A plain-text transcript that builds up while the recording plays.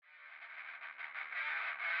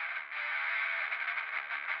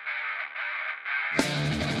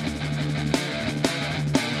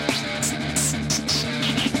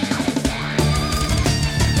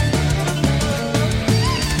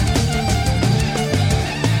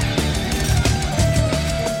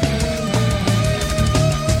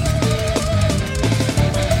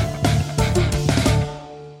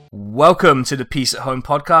Welcome to the Peace at Home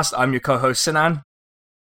podcast. I'm your co-host Sinan.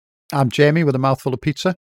 I'm Jamie with a mouthful of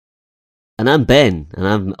pizza. And I'm Ben, and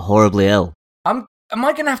I'm horribly ill. Am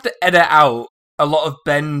I going to have to edit out a lot of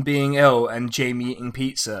Ben being ill and Jamie eating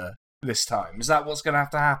pizza this time? Is that what's going to have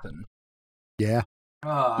to happen? Yeah.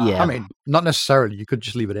 Yeah. I mean, not necessarily. You could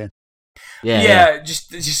just leave it in. Yeah.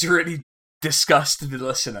 Just really disgust the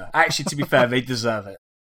listener. Actually, to be fair, they deserve it.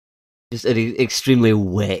 Just an extremely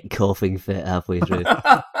wet coughing fit halfway through.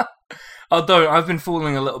 Although I've been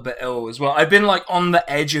falling a little bit ill as well. I've been like on the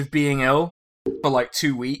edge of being ill for like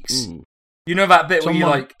 2 weeks. You know that bit where you're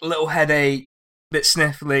like little headache, bit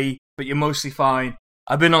sniffly, but you're mostly fine.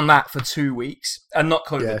 I've been on that for 2 weeks, and not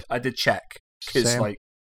COVID. Yeah. I did check because like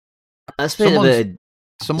someone's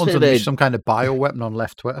unleashed some kind of bioweapon on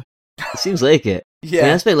left Twitter. It seems like it. Yeah, I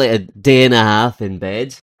mean, I spent like a day and a half in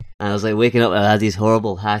bed, and I was like waking up and I had these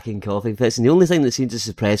horrible hacking coughing fits, and the only thing that seemed to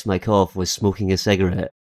suppress my cough was smoking a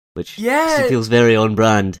cigarette. Which feels very on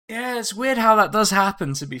brand. Yeah, it's weird how that does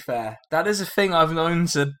happen, to be fair. That is a thing I've known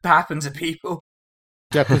to happen to people.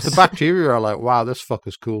 Yeah, because the bacteria are like, wow, this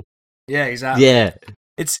fucker's cool. Yeah, exactly. Yeah.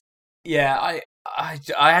 I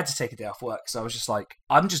had to take a day off work because I was just like,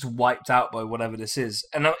 I'm just wiped out by whatever this is.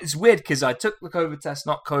 And it's weird because I took the COVID test,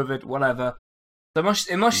 not COVID, whatever. So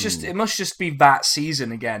it must just be that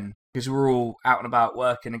season again because we're all out and about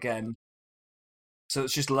working again. So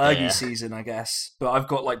it's just lurgy season, I guess. But I've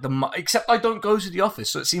got like except I don't go to the office,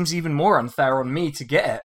 so it seems even more unfair on me to get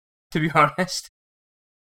it, to be honest.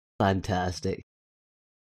 Fantastic.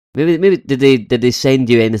 Maybe did they send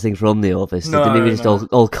you anything from the office? No, did they maybe just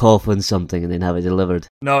all cough on something and then have it delivered?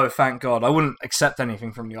 No, thank God. I wouldn't accept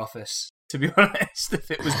anything from the office, to be honest. If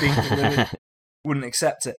it was being delivered, wouldn't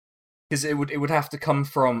accept it. Because it would have to come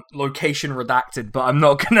from location redacted, but I'm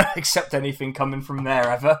not going to accept anything coming from there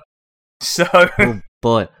ever. So, oh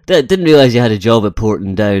boy, didn't realize you had a job at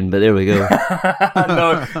Porton Down, but there we go.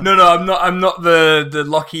 No, I'm not the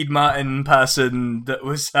Lockheed Martin person that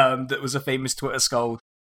was a famous Twitter scold.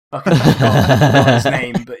 Fucking forgot his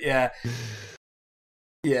name, but yeah,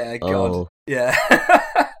 God, yeah.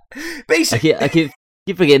 Basically, I keep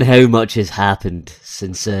forgetting how much has happened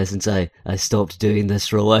since I stopped doing this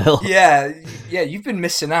for a while. Yeah, you've been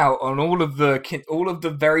missing out on all of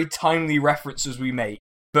the very timely references we make,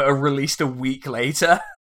 but are released a week later.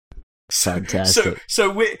 Fantastic.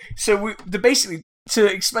 So basically, to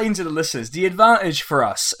explain to the listeners, the advantage for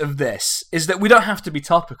us of this is that we don't have to be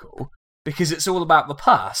topical because it's all about the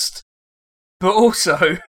past. But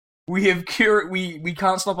also, we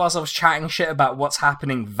can't stop ourselves chatting shit about what's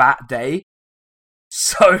happening that day.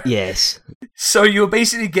 So yes. So you're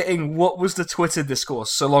basically getting what was the Twitter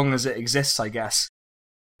discourse, so long as it exists, I guess.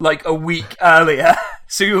 Like a week earlier,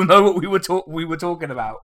 so you'll know what we were talking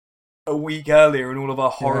about a week earlier in all of our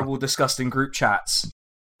horrible, disgusting group chats.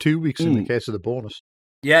 2 weeks in the case of the bonus.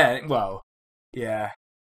 Yeah, well, yeah.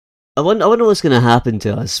 I wonder what's going to happen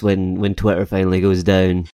to us when Twitter finally goes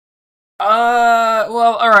down.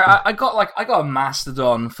 Well, all right. I got a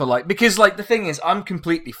Mastodon for because the thing is, I'm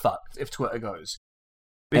completely fucked if Twitter goes.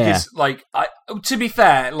 Because, to be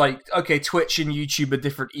fair, okay, Twitch and YouTube are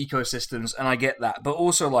different ecosystems, and I get that. But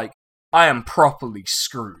also, I am properly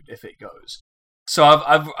screwed if it goes. So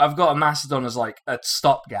I've got a Mastodon as, a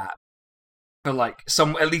stopgap. For,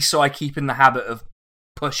 at least so I keep in the habit of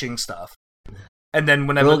pushing stuff. And then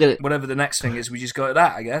whatever the next thing is, we just go to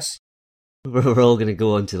that, I guess. We're all going to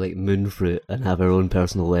go on to, Moonfruit and have our own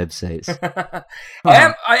personal websites.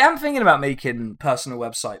 I am thinking about making personal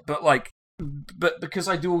website, but because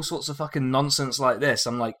I do all sorts of fucking nonsense like this,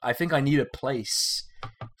 I'm I think I need a place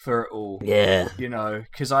for it all. Yeah. You know,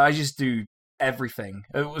 because I just do everything.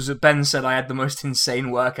 It was Ben said I had the most insane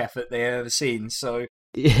work effort they ever seen, so...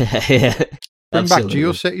 Yeah. Bring back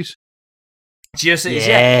GeoCities. GeoCities,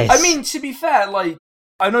 yes. Yeah. I mean, to be fair,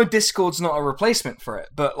 I know Discord's not a replacement for it,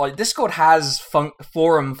 but, Discord has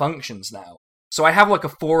forum functions now. So I have, a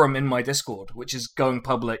forum in my Discord, which is going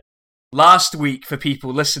public last week for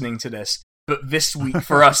people listening to this, but this week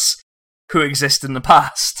for us who exist in the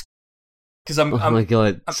past. Because I'm my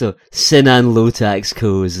god! So Sinan low tax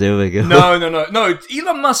codes. There we go. No.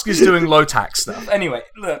 Elon Musk is doing low tax stuff. Anyway,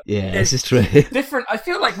 look. Yeah, this is true. Different. I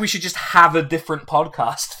feel like we should just have a different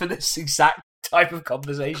podcast for this exact type of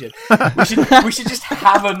conversation. We should just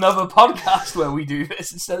have another podcast where we do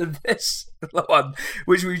this instead of this one,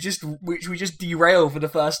 which we just derail for the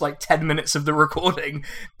first 10 minutes of the recording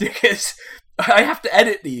because I have to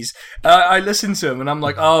edit these. I listen to them and I'm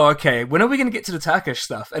like, oh, okay. When are we going to get to the Turkish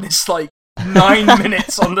stuff? And it's 9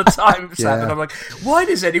 minutes on the time stamp, and I'm like, why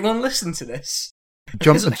does anyone listen to this?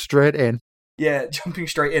 Jumping straight in. Yeah, jumping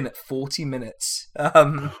straight in at 40 minutes.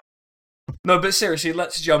 No, but seriously,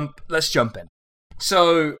 let's jump in.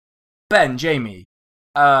 So, Ben, Jamie,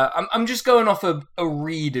 I'm just going off a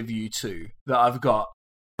read of you two that I've got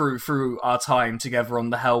through our time together on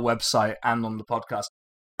the Hell website and on the podcast.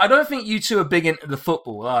 I don't think you two are big into the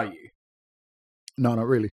football, are you? No, not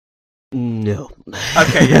really. No.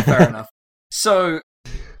 Okay, yeah, fair enough. So,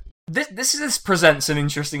 this presents an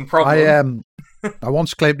interesting problem. I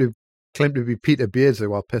once claimed to be Peter Beardsley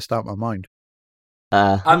while pissed out my mind.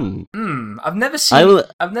 I've never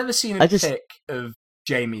seen a pic of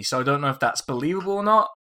Jamie, so I don't know if that's believable or not.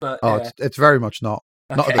 But it's very much not.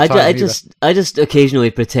 Okay. Not at the time I just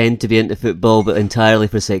occasionally pretend to be into football, but entirely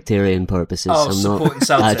for sectarian purposes. I'm not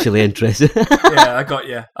actually interested. Yeah, I got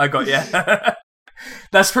you.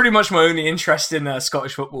 That's pretty much my only interest in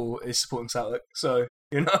Scottish football is supporting Celtic. So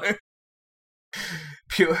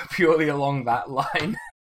purely along that line.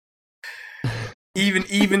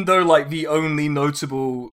 Even though like the only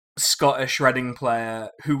notable Scottish Reading player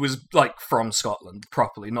who was like from Scotland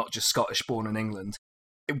properly, not just Scottish born in England,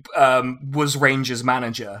 was Rangers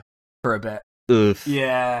manager for a bit. Oof.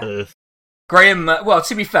 Yeah. Oof. Graham, well,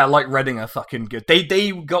 to be fair, like Reading are fucking good.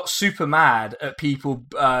 They got super mad at people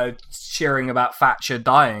cheering about Thatcher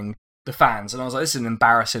dying, the fans, and I was like, this is an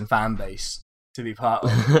embarrassing fan base to be part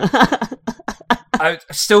of. I'm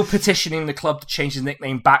still petitioning the club to change his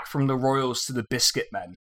nickname back from the Royals to the Biscuit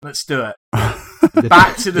Men. Let's do it.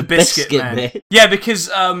 Back to the Biscuit Men. Yeah, because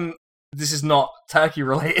this is not Turkey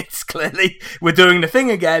related, clearly. We're doing the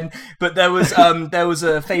thing again, but there was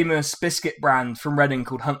a famous biscuit brand from Reading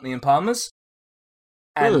called Huntley and Palmer's.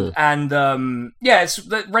 And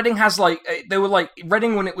Reading has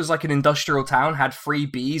Reading when it was like an industrial town had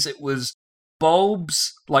 3 Bs. It was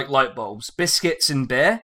bulbs, like light bulbs, biscuits and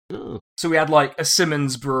beer. Ooh. So we had like a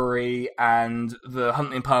Simmons brewery and the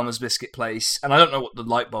Huntley and Palmer's biscuit place, and I don't know what the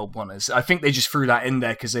light bulb one is. I think they just threw that in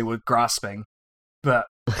there because they were grasping. But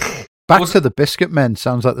Back to the Biscuit Men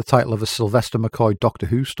sounds like the title of a Sylvester McCoy Doctor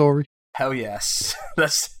Who story. Hell yes.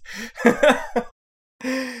 That's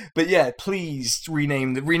But yeah, please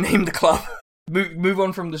rename the club. Move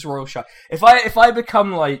on from this royal shire. If I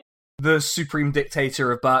become like the supreme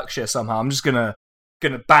dictator of Berkshire somehow, I'm just gonna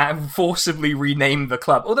forcibly rename the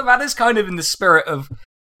club. Although that is kind of in the spirit of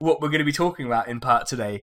what we're going to be talking about in part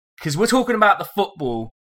today, because we're talking about the football.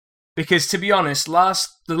 Because to be honest,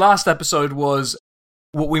 the last episode was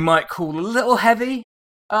what we might call a little heavy.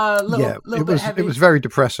 It was very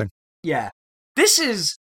depressing. Yeah, this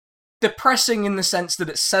is depressing in the sense that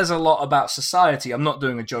it says a lot about society. I'm not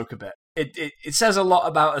doing a joke a bit. It says a lot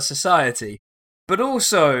about a society, but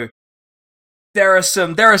also there are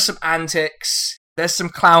some antics. There's some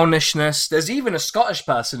clownishness. There's even a Scottish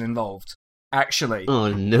person involved, actually. Oh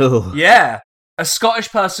no! Yeah, a Scottish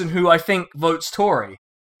person who I think votes Tory.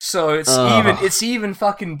 So it's even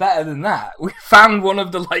fucking better than that. We found one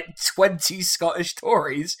of the 20 Scottish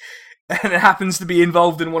Tories, and it happens to be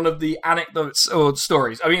involved in one of the anecdotes or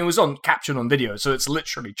stories. I mean, it was captured on video, so it's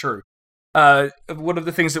literally true. One of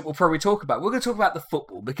the things that we'll probably talk about. We're going to talk about the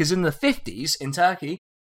football, because in the 50s, in Turkey,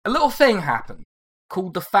 a little thing happened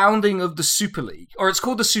called the founding of the Super League. Or it's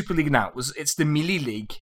called the Super League now. It's the Milli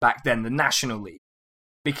League back then, the National League.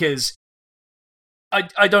 Because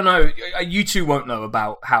I don't know, you two won't know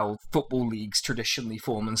about how football leagues traditionally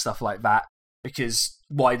form and stuff like that, because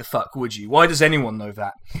why the fuck would you? Why does anyone know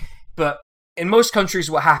that? But in most countries,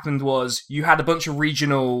 what happened was you had a bunch of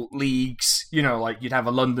regional leagues, like you'd have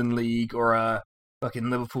a London league or a fucking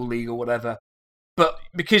Liverpool league or whatever. But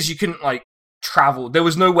because you couldn't, travel, there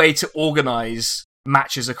was no way to organize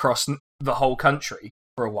matches across the whole country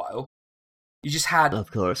for a while. You just had,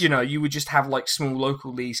 of course, you would just have small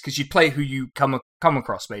local leagues because you'd play who you come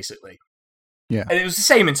across, basically. Yeah. And it was the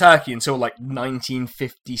same in Turkey until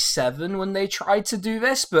 1957 when they tried to do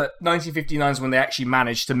this, but 1959 is when they actually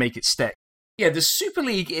managed to make it stick. Yeah, the Super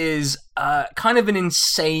League is kind of an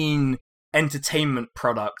insane entertainment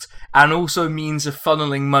product and also means of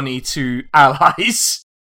funneling money to allies.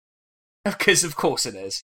 Because of course it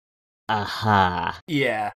is. Aha.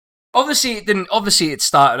 Yeah. Obviously it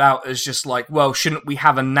started out as just shouldn't we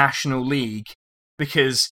have a national league?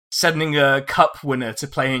 Because sending a cup winner to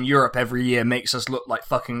play in Europe every year makes us look like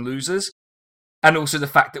fucking losers. And also the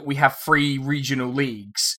fact that we have 3 regional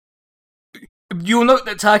leagues. You'll note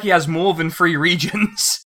that Turkey has more than 3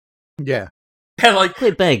 regions. Yeah. They're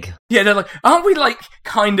quite big. Yeah, they're aren't we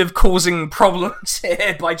kind of causing problems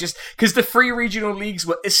here by just... Because the 3 regional leagues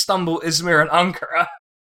were Istanbul, Izmir, and Ankara.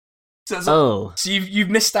 So you've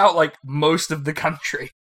missed out most of the country,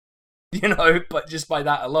 but just by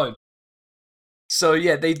that alone. So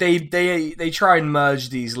yeah, they try and merge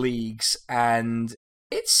these leagues, and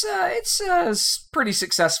it's a pretty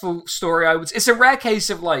successful story. It's a rare case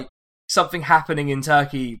of like something happening in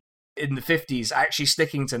Turkey in the 50s actually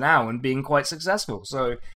sticking to now and being quite successful.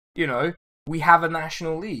 So, you know, we have a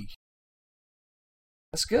national league.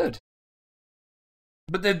 That's good.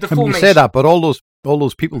 But the formation... You say that, but all those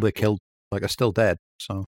people they killed are still dead.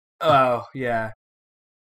 So. Oh yeah,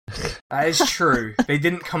 that is true. They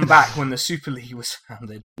didn't come back when the Super League was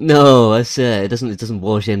founded. No, it doesn't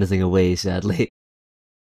wash anything away, sadly.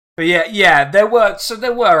 But yeah, there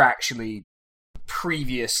were actually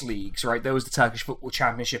previous leagues, right? There was the Turkish Football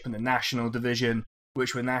Championship and the National Division,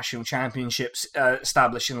 which were national championships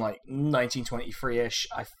established in like 1923-ish,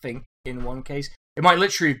 I think, in one case. It might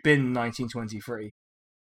literally have been 1923.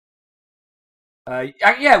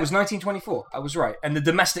 Yeah, it was 1924. I was right. And the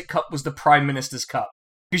domestic cup was the Prime Minister's Cup.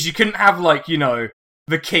 Because you couldn't have, like, you know,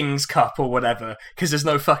 the King's Cup or whatever, because there's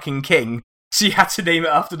no fucking king. So you had to name it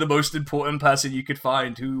after the most important person you could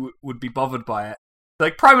find who would be bothered by it.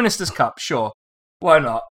 Like, Prime Minister's Cup, sure. Why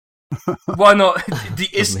not? Why not?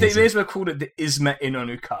 They may as well called it the Ismet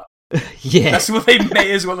Inonu Cup. Yeah. That's what they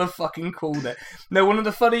may as well have fucking called it. No, one of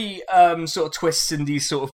the funny sort of twists in these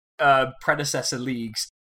sort of predecessor leagues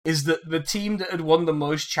is that the team that had won the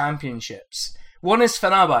most championships, one is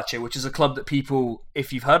Fenerbahce, which is a club that people,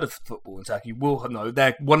 if you've heard of football in Turkey, will know.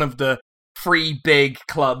 They're one of the 3 big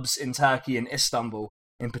clubs in Turkey and Istanbul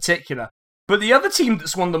in particular. But the other team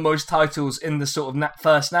that's won the most titles in the sort of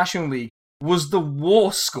first National League was the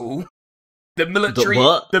War School,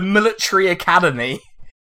 the military academy,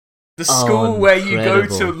 the school where you go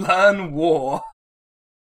to learn war.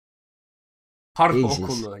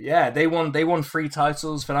 Harp-Okulu. Yeah, they won 3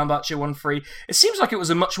 titles. Fenerbahce won 3. It seems like it was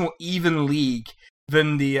a much more even league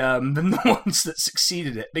than the ones that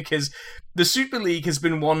succeeded it, because the Super League has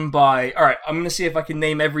been won by... Alright, I'm going to see if I can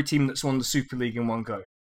name every team that's won the Super League in one go.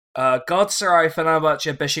 Galatasaray,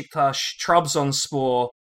 Fenerbahce, Beşiktaş, Trabzonspor...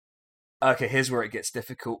 Okay, here's where it gets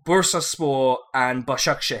difficult. Bursaspor and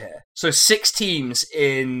Başakşehir. So 6 teams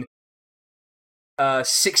in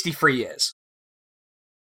 63 years.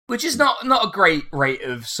 Which is not a great rate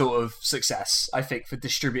of sort of success, I think, for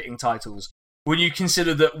distributing titles. When you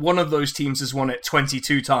consider that one of those teams has won it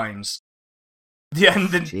 22 times. Yeah, and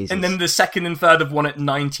then the second and third have won it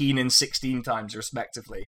 19 and 16 times,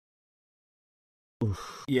 respectively.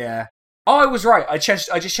 Oof. Yeah. Oh, I was right. I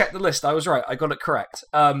just checked the list. I was right. I got it correct.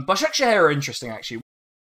 Başakşehir are interesting, actually.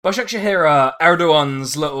 Başakşehir are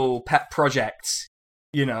Erdogan's little pet project.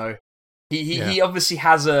 You know, he obviously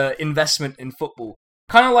has an investment in football.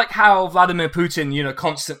 Kind of like how Vladimir Putin, you know,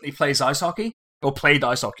 constantly plays ice hockey. Or played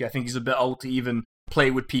ice hockey. I think he's a bit old to even play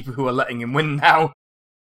with people who are letting him win now.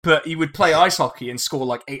 But he would play ice hockey and score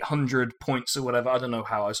like 800 points or whatever. I don't know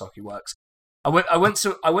how ice hockey works. I went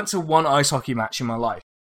to one ice hockey match in my life.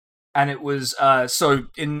 And it was, so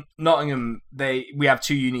in Nottingham, we have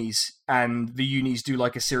 2 unis. And the unis do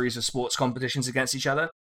like a series of sports competitions against each other.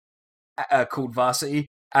 Called Varsity.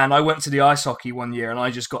 And I went to the ice hockey one year and I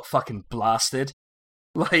just got fucking blasted.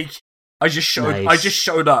 Like, I just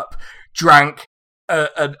showed up, drank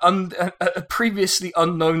a previously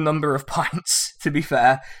unknown number of pints, to be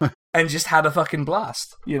fair, and just had a fucking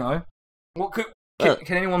blast, you know?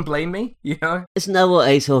 Can anyone blame me, you know? Isn't that what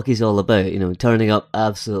ice hockey's all about, you know, turning up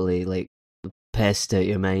absolutely, like, pissed out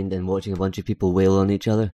your mind and watching a bunch of people wail on each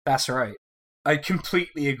other? That's right. I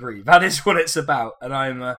completely agree. That is what it's about, and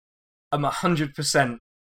I'm 100%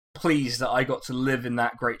 pleased that I got to live in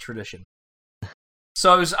that great tradition.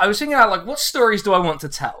 So I was thinking out, like, what stories do I want to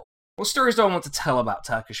tell? What stories do I want to tell about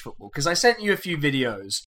Turkish football? Because I sent you a few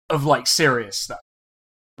videos of, like, serious stuff,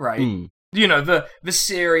 right? Mm. You know, the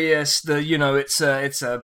serious, you know, it's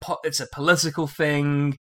a political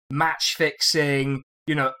thing, match fixing,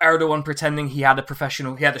 you know, Erdogan pretending he had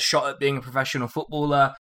a shot at being a professional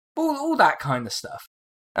footballer, all that kind of stuff.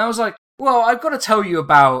 And I was like, well, I've got to tell you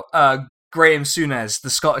about Graham Souness, the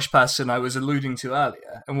Scottish person I was alluding to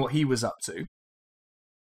earlier, and what he was up to.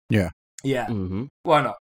 Yeah. Yeah. Mm-hmm. Why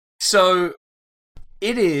not? So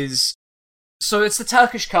it's the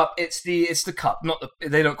Turkish Cup. It's the cup.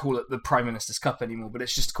 They don't call it the Prime Minister's Cup anymore, but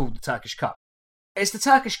it's just called the Turkish Cup. It's the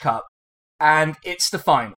Turkish Cup, and it's the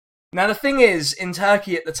final. Now the thing is, in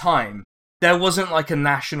Turkey at the time, there wasn't like a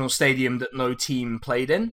national stadium that no team played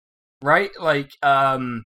in, right? Like there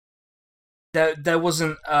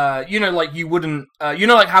wasn't. You know, like you wouldn't. You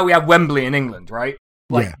know, like how we have Wembley in England, right?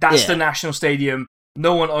 Like that's the national stadium.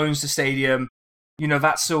 No one owns the stadium. You know,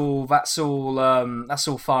 that's all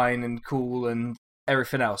fine and cool and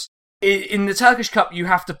everything else. In the Turkish Cup, you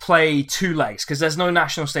have to play 2 legs because there's no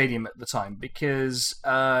national stadium at the time because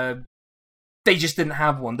they just didn't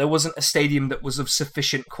have one. There wasn't a stadium that was of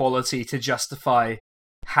sufficient quality to justify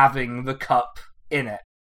having the cup in it.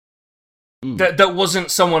 That wasn't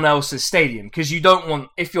someone else's stadium, because you don't want,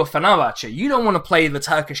 if you're Fenerbahce, you don't want to play the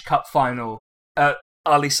Turkish Cup final at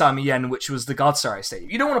Ali Sami Yen, which was the Galatasaray stadium.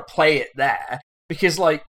 You don't want to play it there, because,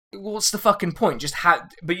 like, what's the fucking point?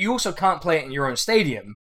 But you also can't play it in your own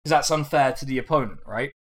stadium, because that's unfair to the opponent,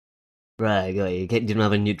 right? Right, I got you. You didn't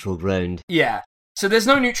have a neutral ground. Yeah. So there's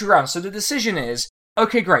no neutral ground. So the decision is,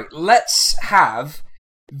 okay, great, let's have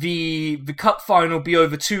the cup final be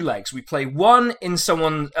over 2 legs. We play one in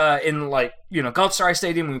someone in, like, you know, Galatasaray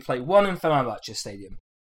Stadium, and we play one in Fenerbahce Stadium.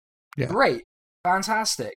 Yeah. Great,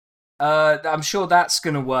 fantastic. I'm sure that's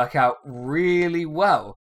going to work out really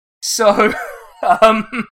well. So,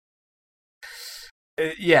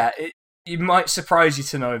 it might surprise you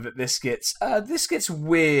to know that this gets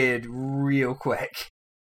weird real quick.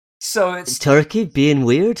 So it's Turkey being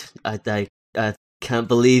weird. I can't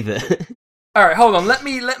believe it. All right, hold on. Let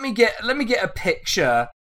me get a picture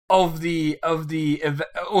of the event,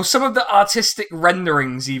 or some of the artistic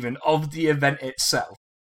renderings even of the event itself.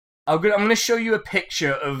 I'm going to show you a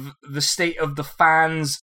picture of the state of the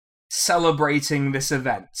fans celebrating this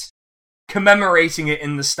event, commemorating it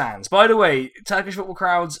in the stands. By the way, Turkish football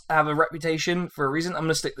crowds have a reputation for a reason. I'm going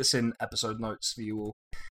to stick this in episode notes for you all.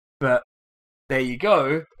 But there you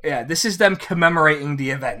go. Yeah, this is them commemorating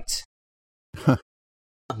the event.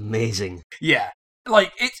 Amazing. Yeah.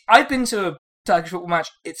 Like, I've been to a Turkish football match.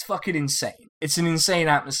 It's fucking insane. It's an insane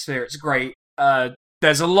atmosphere. It's great.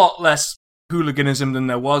 There's a lot less hooliganism than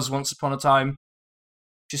there was once upon a time.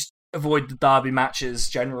 Just avoid the derby matches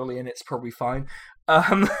generally, and it's probably fine.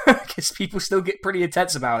 Because people still get pretty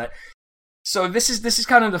intense about it. So this is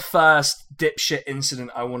kind of the first dipshit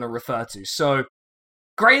incident I want to refer to. So,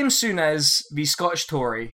 Graham Souness, the Scottish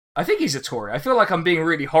Tory. I think he's a Tory. I feel like I'm being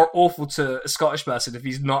really awful to a Scottish person if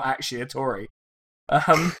he's not actually a Tory.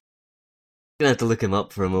 Gonna have to look him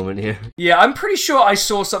up for a moment here. Yeah, I'm pretty sure I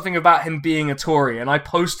saw something about him being a Tory, and I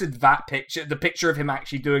posted that picture, the picture of him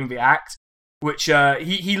actually doing the act, which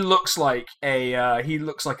he looks like a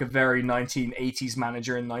very 1980s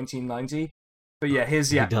manager in 1990. But yeah, here's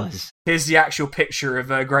the actual picture of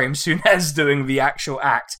Graham Souness doing the actual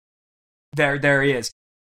act. There he is.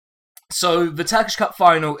 So the Turkish Cup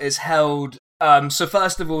final is held. So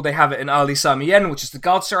first of all, they have it in Ali Sami Yen, which is the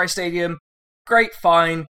Galatasaray Stadium. Great,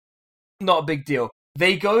 fine, not a big deal.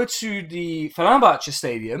 They go to the Fenerbahce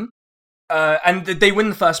Stadium, and they win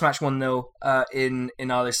the first match 1-0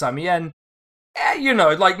 in Ali Sami Yen.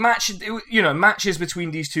 Matches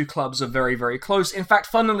between these two clubs are very, very close. In fact,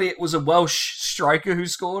 funnily, it was a Welsh striker who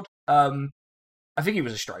scored. I think he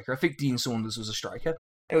was a striker. I think Dean Saunders was a striker.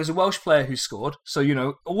 It was a Welsh player who scored, so,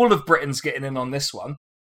 all of Britain's getting in on this one.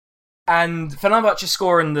 And Fenerbahce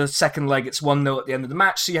score in the second leg, it's 1-0 at the end of the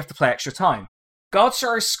match, so you have to play extra time.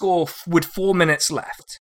 Galatasaray score with 4 minutes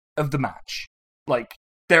left of the match. Like,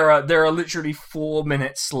 there are literally 4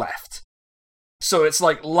 minutes left. So it's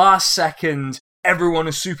like last second, everyone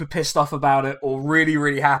is super pissed off about it, or really,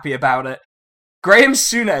 really happy about it. Graham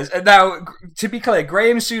Souness, now, to be clear,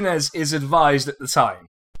 Graham Souness is advised at the time.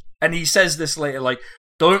 And he says this later, like,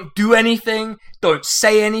 don't do anything, don't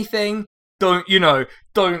say anything, don't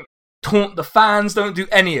taunt the fans, don't do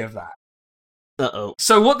any of that. Uh-oh.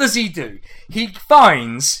 So what does he do? He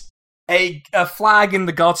finds a flag in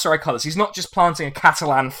the Galatasaray colours. He's not just planting a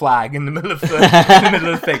Catalan flag in the middle of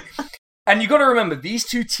the thing. And you got to remember, these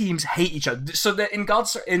two teams hate each other. So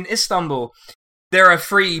in Istanbul, there are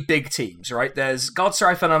 3 big teams, right? There's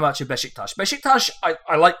Galatasaray, Fenerbahce, Beşiktaş. Beşiktaş,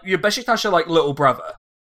 Beşiktaş are like little brother,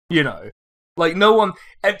 Like, no one...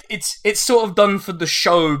 It's sort of done for the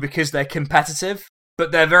show because they're competitive,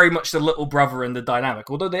 but they're very much the little brother in the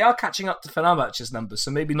dynamic. Although they are catching up to Fenerbahce's numbers,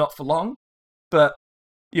 so maybe not for long. But,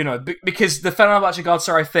 because the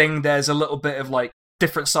Fenerbahce-Galatasaray thing, there's a little bit of, like,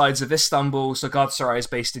 different sides of Istanbul. So Galatasaray is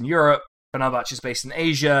based in Europe, Fenerbahce is based in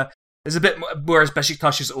Asia. There's a bit... Whereas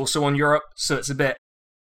Beşiktaş is also on Europe, so it's a bit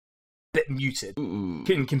muted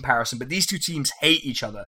in comparison. But these two teams hate each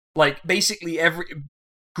other. Like, basically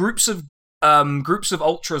groups of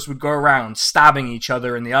ultras would go around stabbing each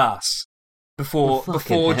other in the arse before,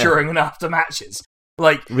 during, and after matches.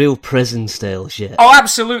 Like, real prison style shit. Oh,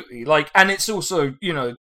 absolutely. Like, and it's also,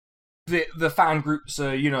 the fan groups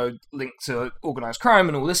are, linked to organised crime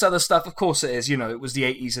and all this other stuff. Of course it is. It was the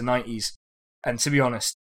 80s and 90s, and to be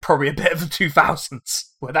honest, probably a bit of the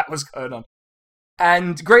 2000s where that was going on.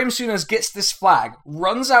 And Graham Souness gets this flag,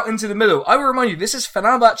 runs out into the middle. I will remind you, this is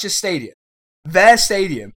Fenerbahce's stadium, their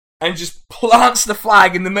stadium, and just plants the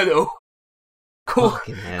flag in the middle,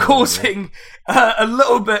 causing a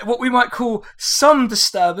little bit, what we might call some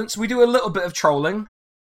disturbance. We do a little bit of trolling.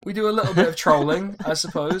 I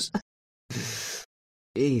suppose.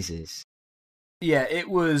 Jesus. Yeah, it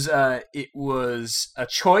was a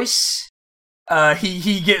choice.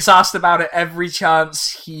 He gets asked about it every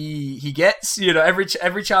chance he gets. You know,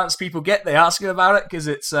 every chance people get, they ask him about it because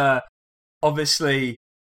it's obviously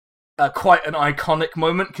quite an iconic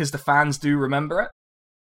moment because the fans do remember it.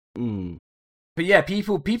 Mm. But yeah,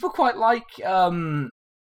 people quite like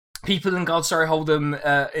people in God Sorry hold him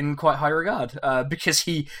in quite high regard because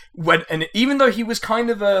he went, and even though he was kind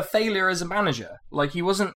of a failure as a manager, like he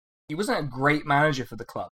wasn't a great manager for the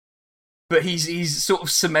club, but he's sort of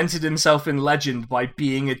cemented himself in legend by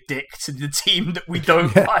being a dick to the team that we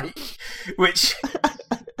don't like, which,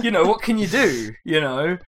 you know, what can you do, you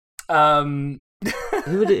know?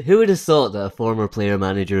 Who would have thought that a former player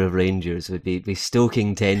manager of Rangers would be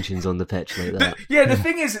stoking tensions on the pitch like that? The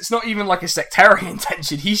thing is, it's not even like a sectarian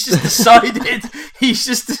tension. He's just decided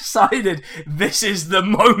this is the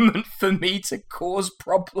moment for me to cause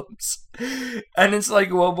problems. And it's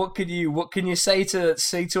like, well, what can you say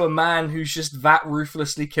to a man who's just that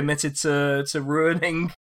ruthlessly committed to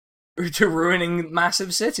ruining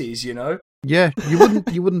massive cities, you know? Yeah, you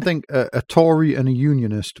wouldn't think a Tory and a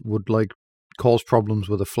Unionist would like cause problems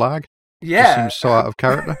with a flag. Yeah, it seems so out of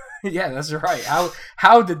character. Yeah, that's right.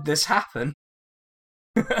 How did this happen?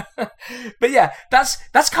 But yeah, that's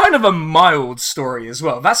kind of a mild story as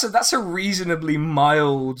well. That's a reasonably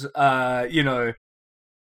mild,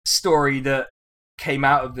 story that came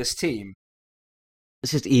out of this team.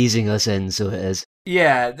 It's just easing us in, so it is.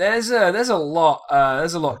 Yeah, there's a lot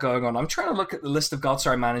going on. I'm trying to look at the list of God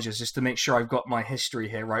Sorry managers just to make sure I've got my history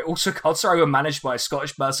here right. Also, God Sorry were managed by a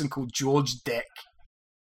Scottish person called George Dick.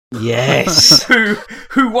 Yes, who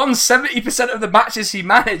won 70% of the matches he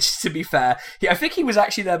managed. To be fair, I think he was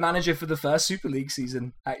actually their manager for the first Super League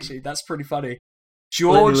season. Actually, that's pretty funny.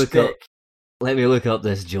 George Dick. Let me look up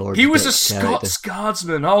this George. He was Dick a Scots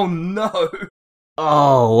guardsman. Oh no.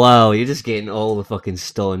 Oh, wow, you're just getting all the fucking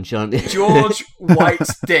staunch, aren't you? George White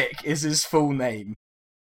Dick is his full name.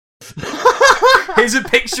 Here's a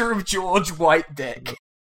picture of George White Dick.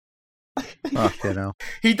 Oh, you know.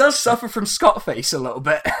 He does suffer from Scot face a little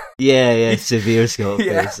bit. Yeah, severe Scot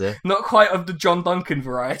face. Yeah, not quite of the John Duncan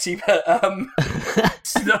variety, but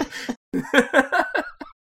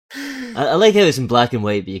I like how it's in black and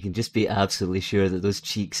white, but you can just be absolutely sure that those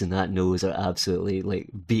cheeks and that nose are absolutely like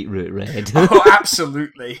beetroot red. Oh,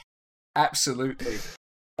 absolutely.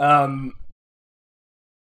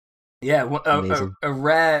 Yeah,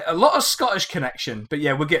 a lot of Scottish connection, but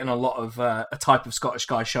yeah, we're getting a lot of a type of Scottish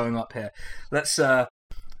guy showing up here. Let's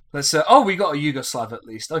we got a Yugoslav at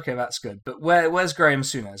least. Okay, that's good. But where's Graham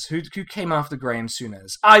Souness? Who came after Graham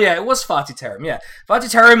Souness? Yeah, it was Fatih Terim. Yeah,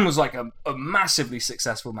 Fatih Terim was like a massively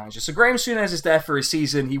successful manager. So Graham Souness is there for a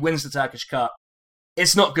season. He wins the Turkish Cup.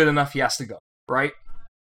 It's not good enough. He has to go, right?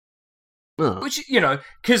 Oh. Which, you know,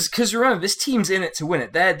 because remember, this team's in it to win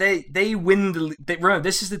it. They win remember,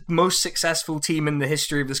 this is the most successful team in the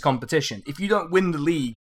history of this competition. If you don't win the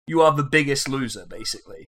league, you are the biggest loser,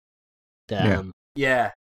 basically. Damn.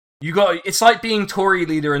 Yeah. It's like being Tory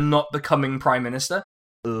leader and not becoming prime minister.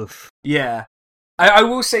 Oof. Yeah. I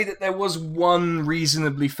will say that there was one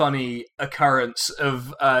reasonably funny occurrence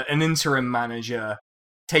of an interim manager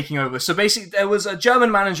taking over. So basically, there was a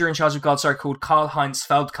German manager in charge of God Sorry called Karl-Heinz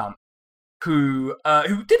Feldkamp, who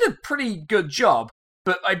did a pretty good job,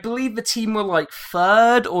 but I believe the team were like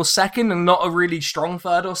third or second, and not a really strong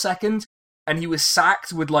third or second, and he was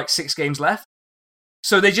sacked with like 6 games left.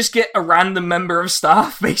 So they just get a random member of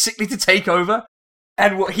staff, basically, to take over,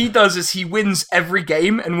 and what he does is he wins every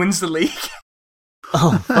game and wins the league.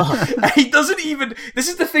 Oh, fuck. And he doesn't even... This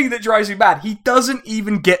is the thing that drives me mad. He doesn't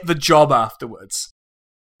even get the job afterwards.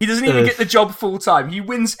 He doesn't even get the job full-time. He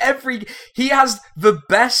wins every... He has the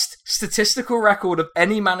best statistical record of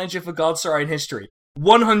any manager for God Sorry in history.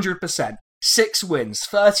 100%. 6 wins,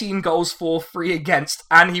 13 goals for, 3 against,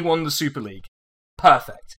 and he won the Super League.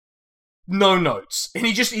 Perfect. No notes. And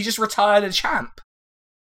he just retired a champ.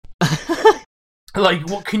 Like,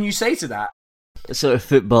 what can you say to that? Sort of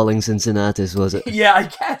footballing Cincinnatus, was it? Yeah, I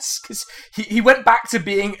guess. Because he went back to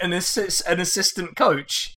being an assistant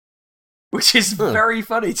coach, which is very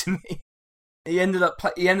funny to me. He ended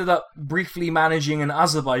up briefly managing in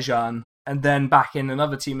Azerbaijan and then back in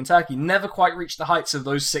another team in Turkey. Never quite reached the heights of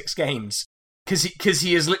those 6 games. Because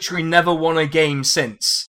he has literally never won a game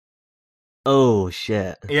since. Oh,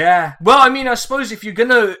 shit. Yeah. Well, I mean, I suppose if you're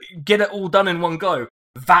gonna get it all done in one go,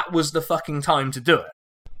 that was the fucking time to do it.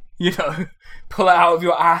 You know, pull it out of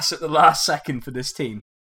your ass at the last second for this team.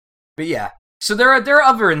 But yeah. So there are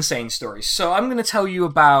other insane stories. So I'm going to tell you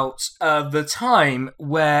about the time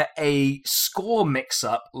where a score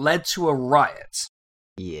mix-up led to a riot.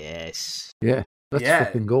 Yes. Yeah. Let's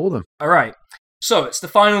fucking go then. All right. So it's the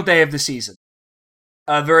final day of the season.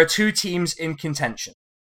 There are 2 teams in contention.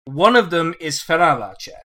 One of them is Fenerbahce,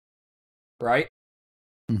 right?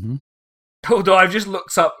 Mm-hmm. Although I've just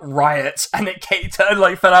looked up riots and it came to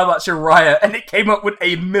like Fenerbahce riot and it came up with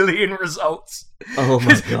 1 million results. Oh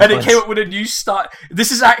my god! And it came up with a new start.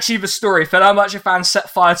 This is actually the story. Fenerbahce fans set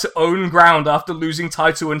fire to own ground after losing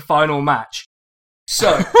title in final match.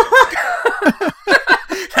 So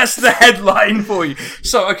that's the headline for you.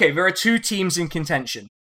 So okay, there are 2 teams in contention.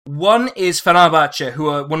 One is Fenerbahce, who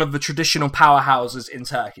are one of the traditional powerhouses in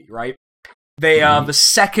Turkey, right? They are the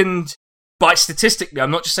second. But statistically, I'm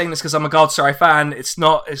not just saying this because I'm a Galatasaray fan. It's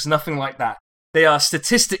nothing like that. They are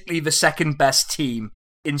statistically the second best team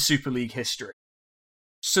in Super League history.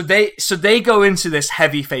 So they go into this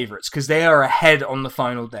heavy favourites because they are ahead on the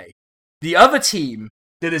final day. The other team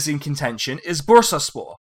that is in contention is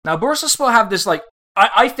Bursaspor. Now Bursaspor have this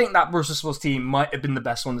I think that Bursaspor's team might have been the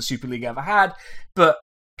best one the Super League ever had, but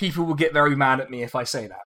people will get very mad at me if I say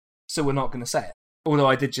that. So we're not going to say it. Although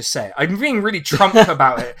I did just say it. I'm being really Trump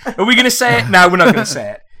about it. Are we going to say it? No, we're not going to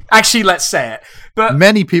say it. Actually, let's say it. But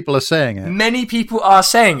many people are saying it. Many people are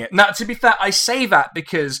saying it. Now, to be fair, I say that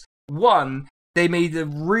because, 1, they made a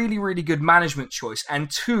really, really good management choice.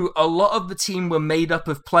 And 2, a lot of the team were made up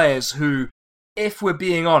of players who, if we're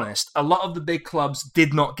being honest, a lot of the big clubs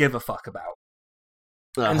did not give a fuck about.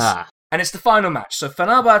 Uh-huh. And it's the final match. So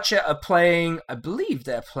Fenerbahce are playing, I believe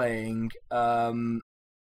they're playing...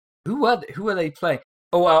 Who are they playing?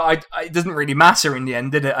 Oh, well, it doesn't really matter in the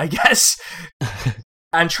end, did it? I guess.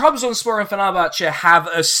 And Trabzonspor and Fenerbahce have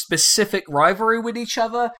a specific rivalry with each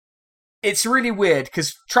other. It's really weird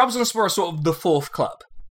because Trabzonspor are sort of the 4th club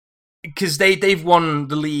because they've won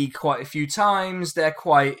the league quite a few times. They're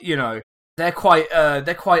quite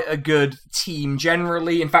a good team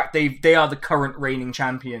generally. In fact, they are the current reigning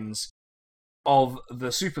champions of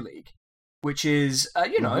the Super League. Which is,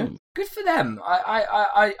 good for them.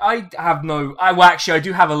 I have no... I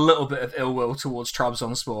do have a little bit of ill will towards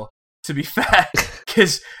Trabzonspor, to be fair.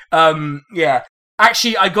 Because,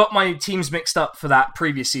 Actually, I got my teams mixed up for that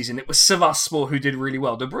previous season. It was Sivasspor who did really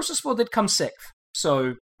well. The Bursaspor did come 6th.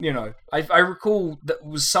 So, I recall that it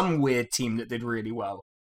was some weird team that did really well.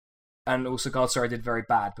 And also Galatasaray did very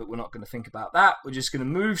bad, but we're not going to think about that. We're just going to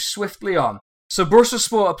move swiftly on. So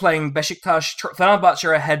Bursaspor are playing Beşiktaş. Fenerbahce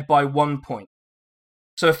are ahead by 1 point.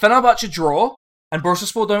 So if Fenerbahce draw and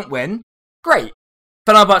Bursaspor don't win, great.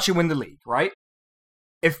 Fenerbahce win the league, right?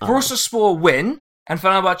 If Bursaspor win and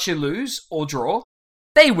Fenerbahce lose or draw,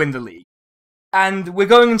 they win the league. And we're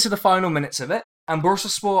going into the final minutes of it, and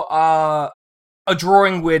Bursaspor are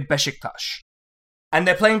drawing with Beşiktaş. And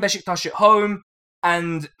they're playing Beşiktaş at home.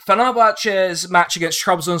 And Fenerbahce's match against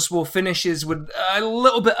Trabzonspor finishes with a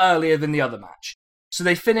little bit earlier than the other match. So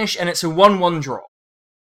they finish and it's a 1-1 draw.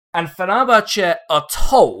 And Fenerbahce are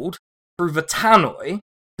told through the tannoy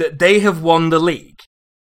that they have won the league.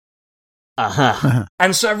 Uh-huh.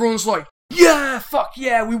 And so everyone's like, yeah, fuck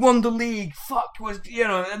yeah, we won the league. Fuck,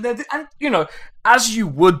 and as you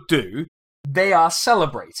would do, they are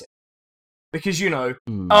celebrating. Because,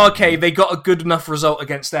 okay, they got a good enough result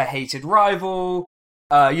against their hated rival.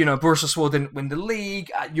 Bursaspor didn't win the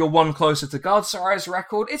league. You're one closer to Galatasaray's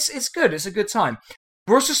record. It's good. It's a good time.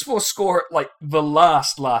 Bursaspor score at, the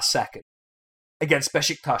last second against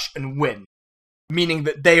Beşiktaş and win. Meaning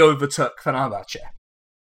that they overtook Fenerbahce.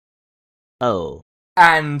 Oh.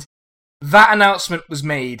 And that announcement was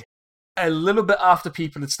made a little bit after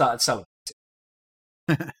people had started celebrating.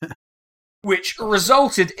 Which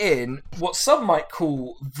resulted in what some might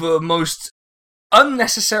call the most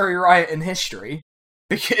unnecessary riot in history,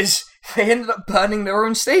 because they ended up burning their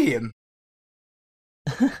own stadium.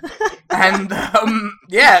 And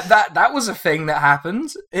that was a thing that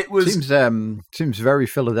happened. It was seems very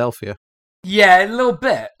Philadelphia. Yeah, a little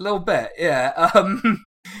bit. Yeah.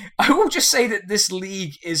 I will just say that this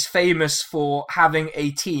league is famous for having a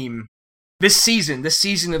team. This season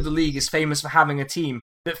of the league is famous for having a team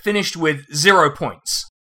that finished with 0 points.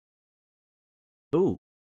 Ooh.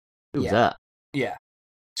 Who was that? Yeah.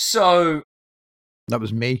 So... That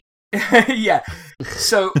was me. Yeah.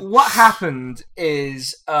 So what happened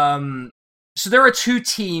is... so there are 2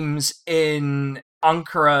 teams in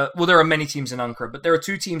Ankara... Well, there are many teams in Ankara, but there are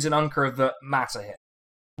 2 teams in Ankara that matter here.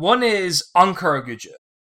 One is Ankaragücü,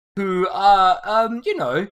 who are,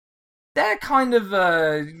 they're kind of,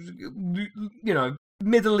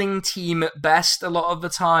 middling team at best a lot of the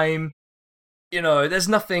time. There's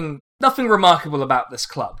nothing remarkable about this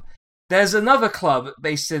club. There's another club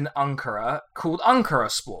based in Ankara called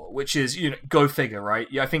Ankaraspor, which is, go figure, right?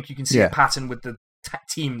 I think you can see a pattern with the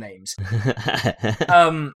team names.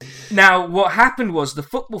 Now, what happened was the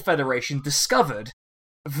Football Federation discovered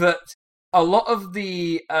that a lot of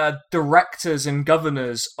the directors and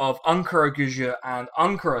governors of Ankara and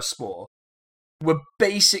Ankaraspor were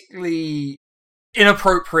basically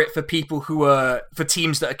inappropriate for for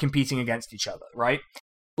teams that are competing against each other, right?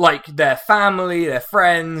 Like their family, their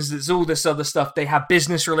friends, there's all this other stuff. They have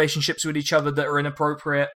business relationships with each other that are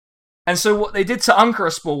inappropriate. And so what they did to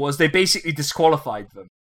Ankaraspor was they basically disqualified them.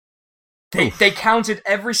 They counted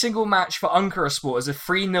every single match for Ankaraspor as a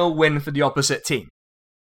 3-0 win for the opposite team.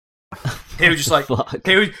 They were just like,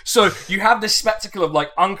 so you have this spectacle of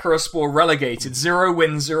like Ankaraspor relegated, 0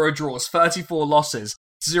 wins, 0 draws, 34 losses,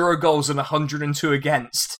 0 goals and 102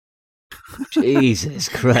 against. Jesus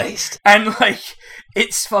Christ. And like,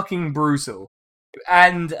 it's fucking brutal.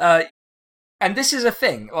 And this is a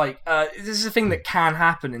thing, this is a thing that can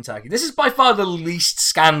happen in Turkey. This is by far the least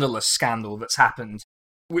scandalous scandal that's happened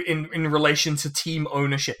in relation to team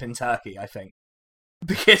ownership in Turkey, I think.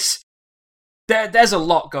 Because there's a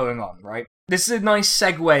lot going on, right? This is a nice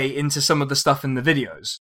segue into some of the stuff in the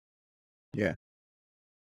videos. Yeah.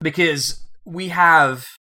 Because we have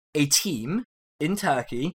a team in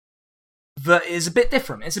Turkey that is a bit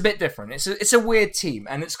different. It's a weird team,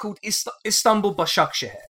 and it's called Istanbul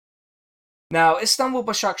Başakşehir. Now, Istanbul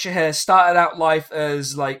Başakşehir started out life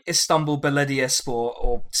as like Istanbul Belediyespor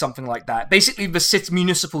or something like that. Basically, the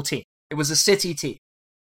municipal team. It was a city team.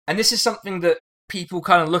 And this is something that people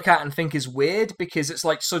kind of look at and think is weird, because it's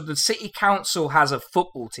like, so the city council has a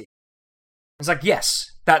football team. It's like,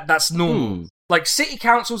 yes, that's normal. Like, city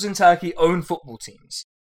councils in Turkey own football teams.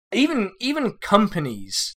 Even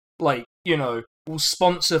companies, like, you know, will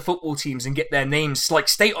sponsor football teams and get their names, like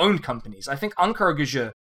state-owned companies. I think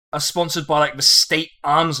Ankara are sponsored by like the state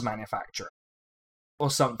arms manufacturer or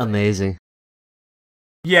something. Amazing.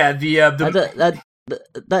 Yeah,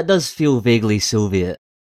 that does feel vaguely Soviet.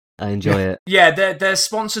 I enjoy it. Yeah, they're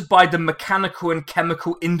sponsored by the Mechanical and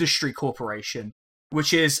Chemical Industry Corporation,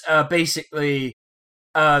 which is basically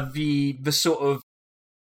the sort of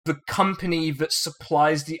the company that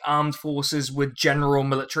supplies the armed forces with general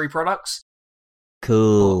military products.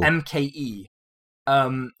 Cool. Or MKE.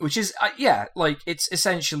 Which is, like, it's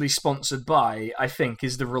essentially sponsored by, I think,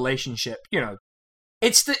 is the relationship, you know,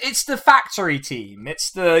 it's the factory team,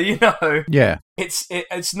 it's the, you know, yeah,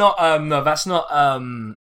 it's not, no, that's not,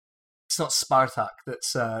 it's not Spartak,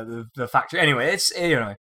 that's, the factory, anyway, it's, you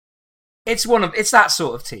know, it's that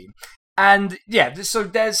sort of team, and, yeah, so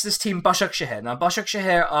there's this team, Başakşehir. Now,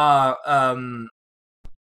 Başakşehir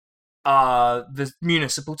are the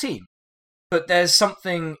municipal team. But there's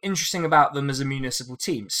something interesting about them as a municipal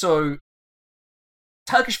team. So,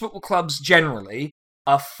 Turkish football clubs generally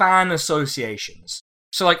are fan associations.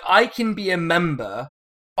 So, like, I can be a member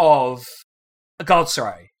of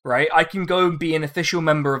Galatasaray, right? I can go and be an official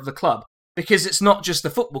member of the club. Because it's not just a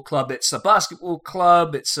football club, it's a basketball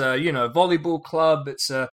club, it's a, you know, volleyball club, it's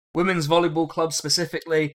a women's volleyball club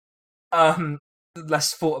specifically.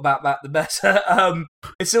 Less thought about that, the better.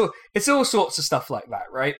 It's all sorts of stuff like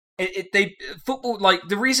that, right? Football, like,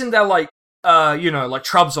 the reason they're like, you know, like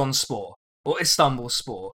Trabzonspor or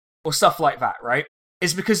Istanbulspor or stuff like that, right,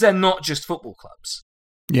 is because they're not just football clubs.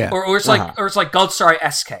 Yeah. Or it's like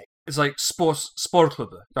Galatasaray SK. It's like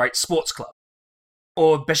Sportklubü, right? Sports club.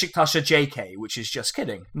 Or Beşiktaş JK, which is just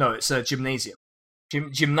kidding. No, it's a gymnasium.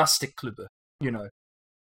 Gymnastic Klubü, you know.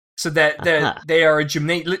 So they are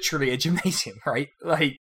literally a gymnasium, right?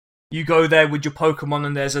 Like, you go there with your Pokemon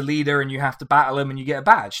and there's a leader and you have to battle him and you get a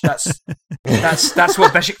badge. That's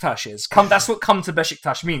what Beşiktaş is. That's what come to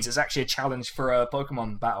Beşiktaş means. It's actually a challenge for a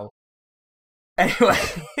Pokemon battle. Anyway.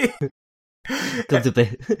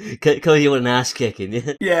 Come you want an ass kicking,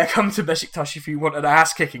 yeah? Yeah, come to Beşiktaş if you want an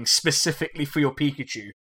ass kicking specifically for your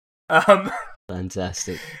Pikachu.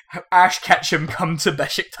 Fantastic. Ash Ketchum, come to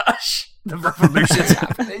Beşiktaş. The revolution's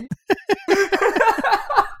happening.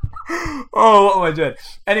 Oh, what am I doing?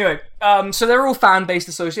 Anyway, so they're all fan-based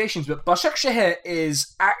associations, but Başakşehir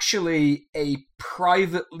is actually a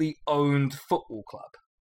privately owned football club.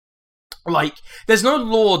 Like, there's no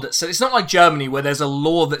law that says, it's not like Germany where there's a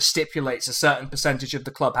law that stipulates a certain percentage of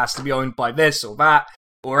the club has to be owned by this or that,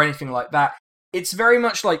 or anything like that. It's very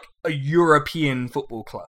much like a European football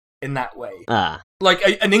club in that way. Like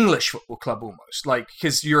an English football club almost. Like,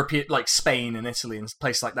 because European, like Spain and Italy and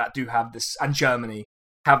places like that do have this, and Germany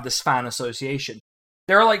have this fan association.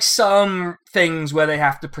 There are like some things where they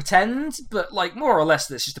have to pretend, but like more or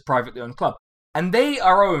less it's just a privately owned club. And they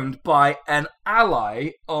are owned by an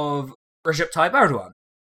ally of Recep Tayyip Erdogan.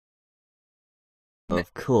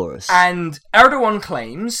 Of course. And Erdogan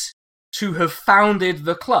claims to have founded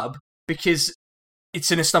the club because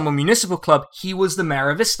it's an Istanbul municipal club. He was the mayor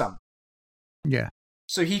of Istanbul. Yeah.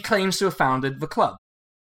 So he claims to have founded the club.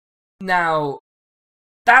 Now,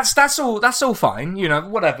 that's all fine,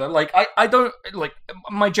 whatever. Like, I don't, like,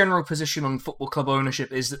 my general position on football club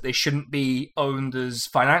ownership is that they shouldn't be owned as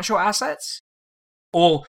financial assets,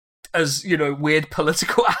 or as, weird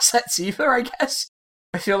political assets either, I guess.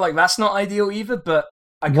 I feel like that's not ideal either, but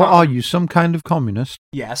I can't... What are you, some kind of communist?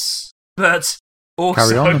 Yes, but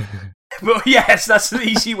also... Carry on. But yes, that's the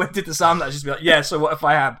easy way to disarm that. Just be like, yeah, so what if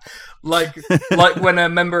I am? Like when a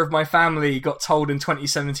member of my family got told in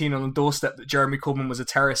 2017 on the doorstep that Jeremy Corbyn was a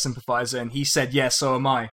terrorist sympathiser, and he said, yeah, so am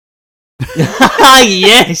I.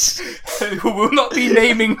 Yes! We'll not be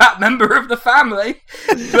naming that member of the family,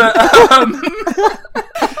 but...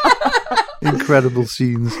 Incredible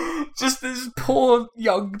scenes. Just this poor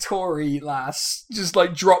young Tory lass just,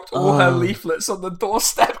 like, dropped all her leaflets on the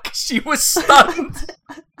doorstep because she was stunned.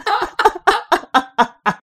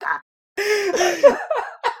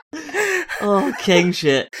 Oh, king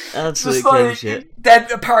shit. Absolute king shit.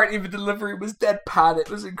 Apparently the delivery was deadpan. It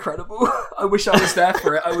was incredible. I wish I was there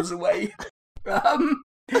for it. I was away. I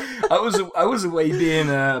was away being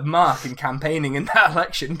a mark and campaigning in that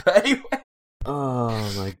election, but anyway.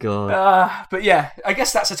 Oh my god. But yeah, I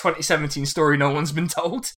guess that's a 2017 story no one's been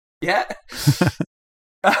told yet.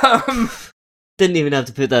 Didn't even have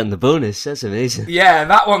to put that in the bonus. That's amazing. Yeah,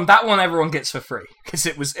 that one everyone gets for free because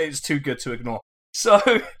it was too good to ignore. So,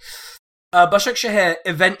 Başakşehir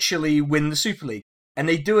eventually win the Super League, and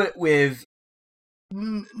they do it with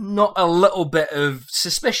not a little bit of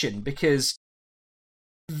suspicion, because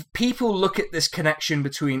people look at this connection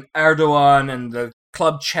between Erdogan and the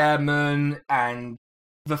club chairman and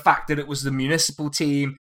the fact that it was the municipal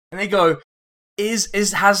team, and they go,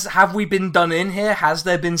 have we been done in here? Has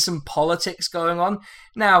there been some politics going on?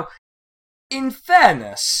 Now, in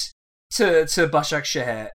fairness to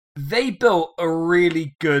Başakşehir, they built a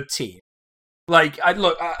really good team. Like, I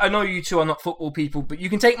know you two are not football people, but you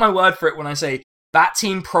can take my word for it when I say that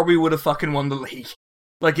team probably would have fucking won the league.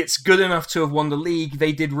 Like, it's good enough to have won the league.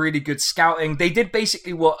 They did really good scouting. They did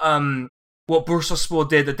basically what Bursaspor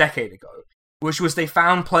did a decade ago, which was they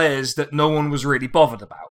found players that no one was really bothered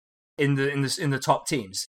about in the top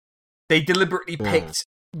teams. They deliberately picked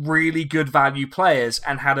really good value players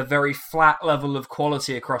and had a very flat level of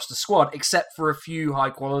quality across the squad, except for a few high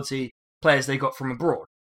quality players they got from abroad,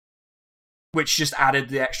 which just added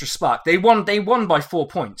the extra spark. They won by 4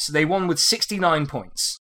 points. They won with 69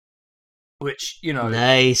 points, which,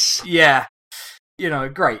 nice. Yeah,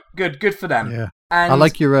 great, good for them. Yeah, and I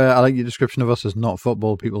like your description of us as not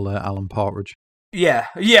football people there, Alan Partridge. Yeah.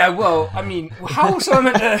 Well, I mean, how else am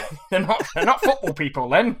I meant to? They're not football people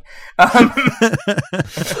then. That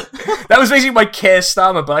was basically my Keir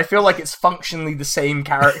Starmer, but I feel like it's functionally the same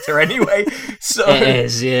character anyway. So it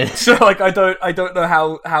is, yeah. So like, I don't know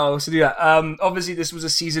how else to do that. Obviously, this was a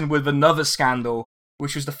season with another scandal,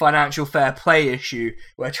 which was the financial fair play issue,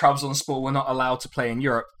 where Trabzonspor were not allowed to play in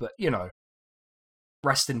Europe. But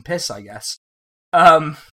rest in piss, I guess.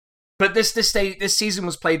 But this season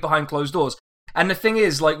was played behind closed doors. And the thing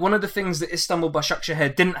is, like, one of the things that Istanbul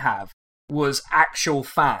Başakşehir didn't have was actual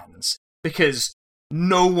fans, because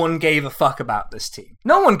no one gave a fuck about this team.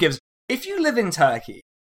 No one gives... If you live in Turkey,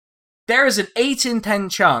 there is an 8 in 10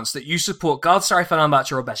 chance that you support Galatasaray,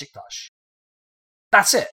 Fenerbahçe, or Beşiktaş.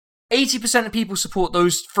 That's it. 80% of people support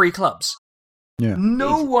those 3 clubs. Yeah.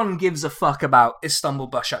 No one gives a fuck about Istanbul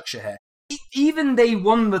Başakşehir. Even they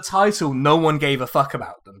won the title, no one gave a fuck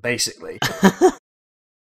about them, basically.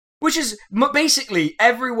 Which is basically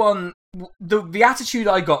everyone, the attitude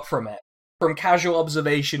I got from it, from casual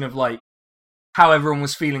observation of like how everyone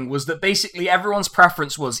was feeling, was that basically everyone's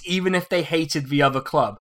preference was, even if they hated the other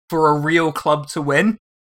club, for a real club to win.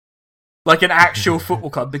 Like an actual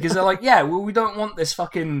football club, because they're like, yeah, well, we don't want this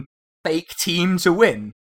fucking fake team to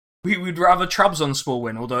win. We'd rather Trabzonspor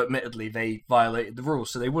win, although admittedly they violated the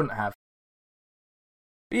rules, so they wouldn't have.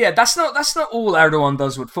 But yeah, that's not all Erdogan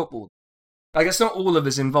does with football. Like, it's not all of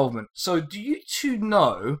his involvement. So, do you two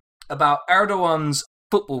know about Erdogan's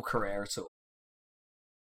football career at all?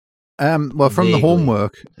 Well, from the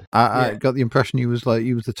homework, I got the impression he was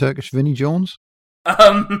the Turkish Vinnie Jones.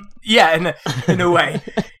 Yeah, in a way.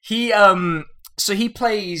 He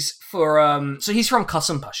plays for so he's from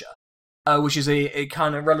Kasımpaşa, which is a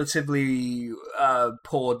kind of relatively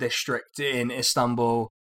poor district in Istanbul,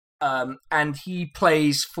 and he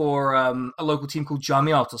plays for a local team called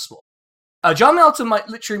Camialtıspor. Camialtı might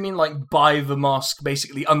literally mean like by the mosque,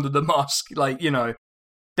 basically under the mosque, like,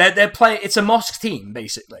 they're playing. It's a mosque team,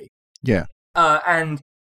 basically. Yeah. And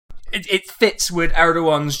it fits with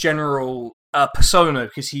Erdogan's general persona,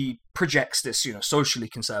 because he projects this, socially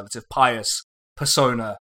conservative, pious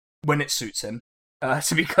persona when it suits him.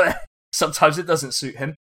 To be clear, sometimes it doesn't suit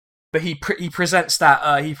him, but he presents that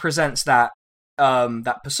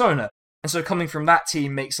that persona, and so coming from that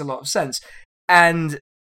team makes a lot of sense. And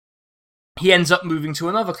he ends up moving to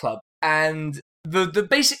another club, and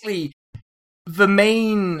basically the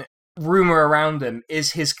main rumor around him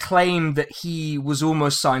is his claim that he was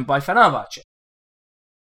almost signed by Fenerbahce.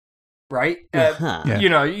 Right? Yeah. You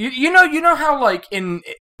know how like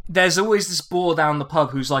there's always this boy down the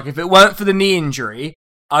pub who's like, if it weren't for the knee injury,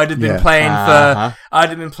 I'd have been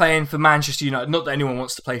playing for Manchester United. Not that anyone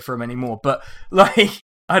wants to play for him anymore, but like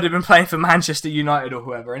I'd have been playing for Manchester United or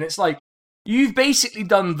whoever. And it's like, you've basically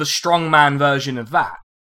done the strongman version of that,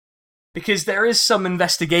 because there is some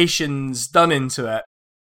investigations done into it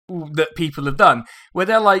that people have done where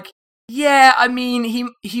they're like, yeah, I mean,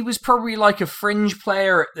 he was probably like a fringe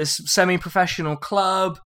player at this semi-professional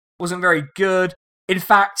club, wasn't very good. In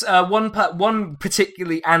fact, one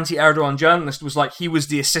particularly anti-Erdogan journalist was like, he was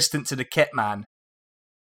the assistant to the kit man.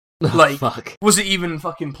 Like, fuck. wasn't even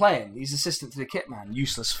fucking playing. He's assistant to the kit man.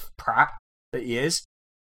 Useless prat that he is.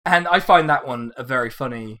 And I find that one a very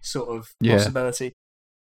funny sort of possibility.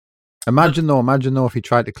 Imagine though if he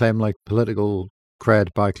tried to claim like political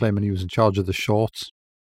cred by claiming he was in charge of the shorts.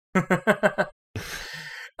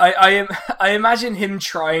 I imagine him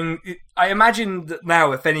trying. I imagine that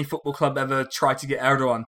now, if any football club ever tried to get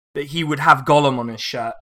Erdogan, that he would have Gollum on his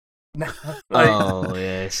shirt. Oh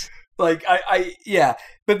yes. Like yeah.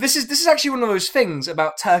 But this is actually one of those things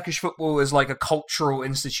about Turkish football as like a cultural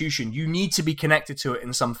institution. You need to be connected to it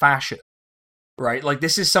in some fashion, right? Like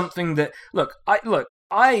this is something that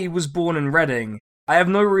I was born in Reading. I have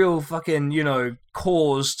no real fucking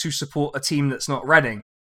cause to support a team that's not Reading.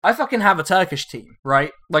 I fucking have a Turkish team,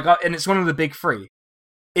 right? Like, and it's one of the big three.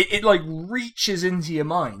 It like reaches into your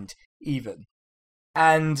mind even,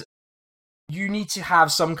 and you need to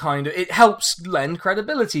have some kind of. It helps lend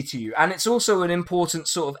credibility to you, and it's also an important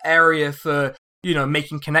sort of area for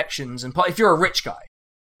making connections. And if you're a rich guy,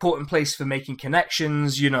 important place for making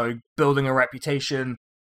connections. Building a reputation,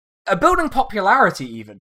 building popularity,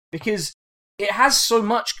 even because it has so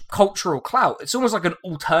much cultural clout. It's almost like an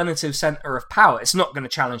alternative center of power. It's not going to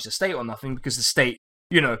challenge the state or nothing, because the state,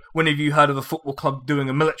 when have you heard of a football club doing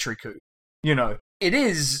a military coup? It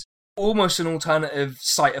is almost an alternative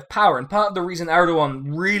site of power. And part of the reason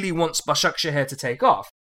Erdogan really wants Başakşehir to take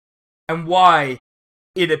off, and why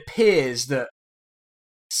it appears that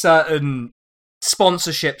certain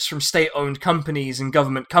sponsorships from state-owned companies and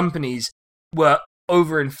government companies were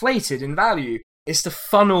overinflated in value, is to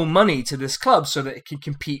funnel money to this club so that it can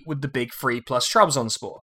compete with the big three plus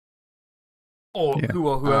Trabzonspor, or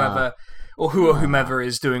whomever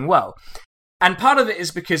is doing well. And part of it is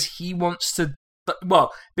because he wants to. I'll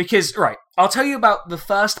tell you about the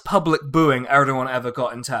first public booing Erdogan ever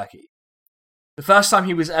got in Turkey. The first time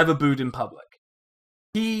he was ever booed in public.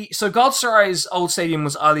 So Galatasaray's old stadium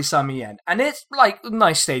was Ali Sami Yen, and it's like a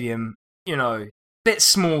nice stadium, bit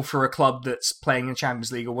small for a club that's playing in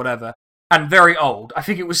Champions League or whatever. And very old. I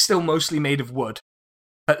think it was still mostly made of wood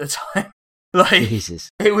at the time. Like, Jesus.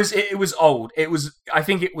 It was old. I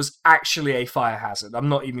think it was actually a fire hazard. I'm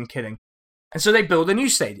not even kidding. And so they build a new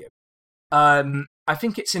stadium. I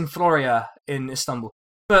think it's in Florya in Istanbul.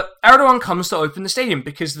 But Erdogan comes to open the stadium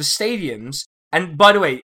because the stadiums, and by the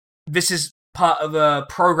way, this is part of a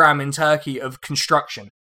program in Turkey of construction,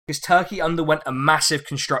 because Turkey underwent a massive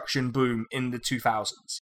construction boom in the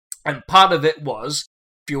 2000s. And part of it was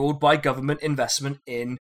fueled by government investment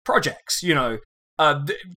in projects,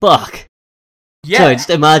 Fuck. Yeah. Sorry,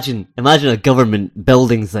 just imagine a government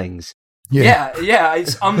building things. Yeah,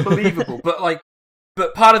 it's unbelievable.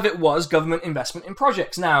 But part of it was government investment in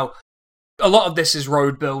projects. Now, a lot of this is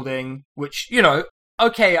road building, which,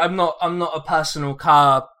 okay, I'm not a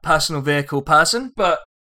personal vehicle person, but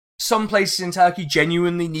some places in Turkey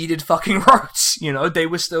genuinely needed fucking roads. They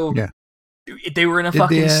were still, they were in a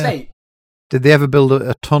fucking state. Did they ever build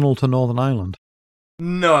a tunnel to Northern Ireland?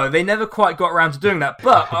 No, they never quite got around to doing that.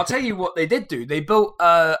 But I'll tell you what they did do. They built,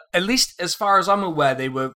 at least as far as I'm aware, they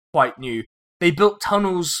were quite new. They built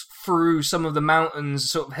tunnels through some of the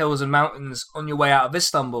mountains, sort of hills and mountains, on your way out of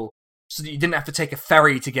Istanbul, so that you didn't have to take a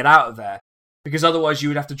ferry to get out of there. Because otherwise you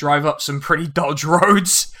would have to drive up some pretty dodgy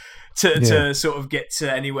roads to sort of get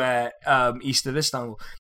to anywhere east of Istanbul.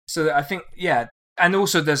 So I think, and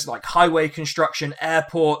also there's like highway construction,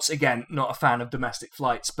 airports. Again, not a fan of domestic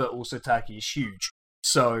flights, but also Turkey is huge.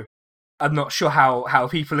 So I'm not sure how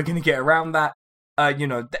people are going to get around that.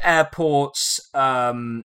 The airports,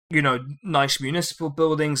 nice municipal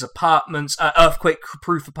buildings, apartments,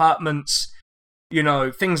 earthquake-proof apartments,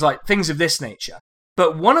 things of this nature.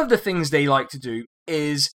 But one of the things they like to do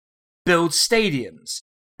is build stadiums,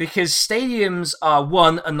 because stadiums are,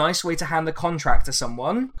 one, a nice way to hand a contract to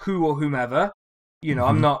someone, who or whomever.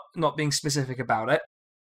 I'm not being specific about it.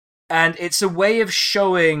 And it's a way of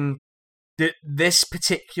showing that this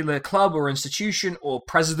particular club or institution or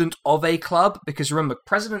president of a club, because remember,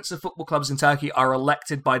 presidents of football clubs in Turkey are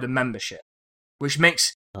elected by the membership, which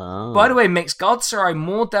makes Galatasaray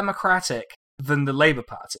more democratic than the Labour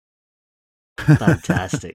Party.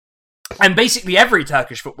 Fantastic. And basically every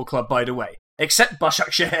Turkish football club, by the way, except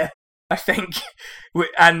Başakşehir, I think,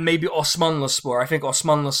 and maybe Osmanlıspor. I think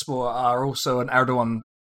Osmanlıspor are also an Erdogan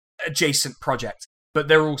adjacent project, but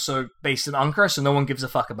they're also based in Ankara, so no one gives a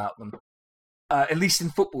fuck about them. At least in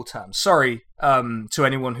football terms. Sorry to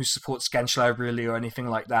anyone who supports Gençler Birliği or anything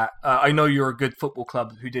like that. I know you're a good football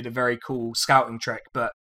club who did a very cool scouting trick,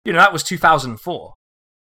 but, that was 2004.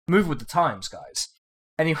 Move with the times, guys.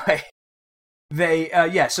 Anyway,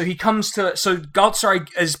 so he comes to... So Galatasaray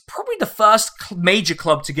is probably the first major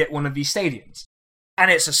club to get one of these stadiums. And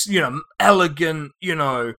it's a, elegant,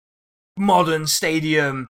 modern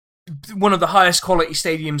stadium, one of the highest quality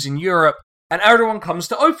stadiums in Europe. And Erdogan comes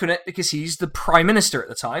to open it because he's the prime minister at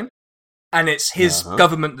the time. And it's his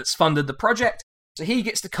government that's funded the project. So he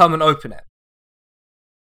gets to come and open it.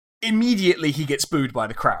 Immediately he gets booed by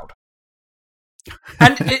the crowd.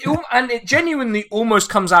 And it genuinely almost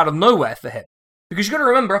comes out of nowhere for him. Because you've got to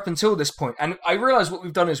remember, up until this point, and I realise what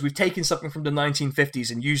we've done is we've taken something from the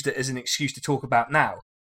 1950s and used it as an excuse to talk about now.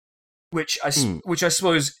 Which I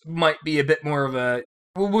suppose might be a bit more of a...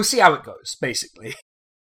 Well, we'll see how it goes, basically.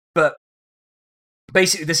 But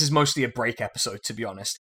basically, this is mostly a break episode, to be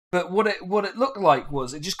honest. But what it looked like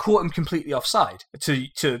was it just caught him completely offside. To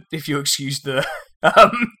if you excuse the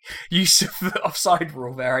use of the offside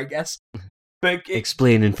rule there, I guess. But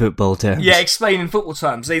explain in football terms. Yeah, explain in football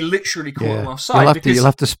terms. They literally caught him offside. You'll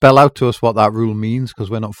have to spell out to us what that rule means,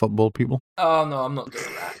 because we're not football people. Oh no, I'm not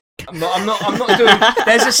doing that. I'm not doing.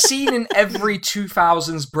 There's a scene in every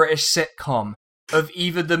 2000s British sitcom of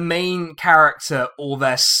either the main character or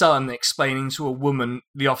their son explaining to a woman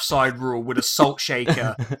the offside rule with a salt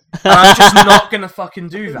shaker. And I'm just not going to fucking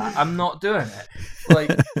do that. I'm not doing it.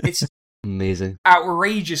 Like, it's amazing,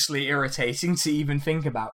 outrageously irritating to even think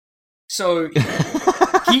about. So,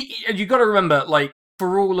 you got to remember, like,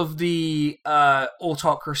 for all of the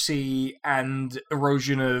autocracy and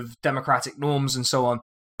erosion of democratic norms and so on,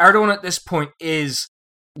 Erdogan at this point is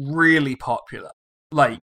really popular.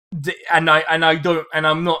 Like, I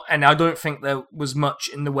don't think there was much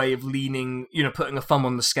in the way of leaning, putting a thumb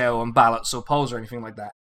on the scale on ballots or polls or anything like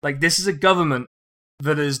that. Like, this is a government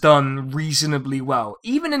that has done reasonably well,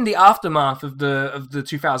 even in the aftermath of the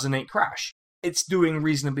 2008 crash. It's doing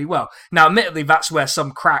reasonably well. Now, admittedly, that's where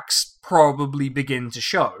some cracks probably begin to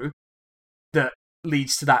show that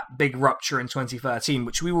leads to that big rupture in 2013,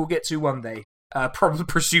 which we will get to one day.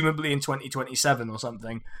 Presumably in 2027 or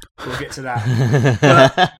something. We'll get to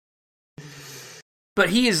that.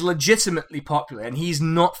 But he is legitimately popular, and he's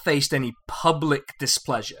not faced any public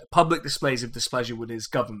displays of displeasure with his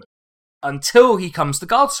government until he comes to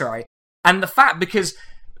Galatasaray. And because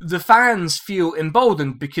the fans feel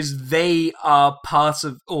emboldened because they are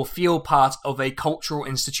feel part of a cultural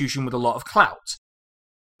institution with a lot of clout.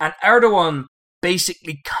 And Erdogan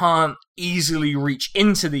basically can't easily reach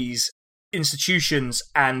into these institutions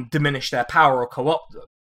and diminish their power or co-opt them,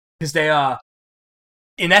 because they are,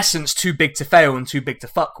 in essence, too big to fail and too big to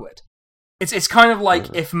fuck with. It's kind of like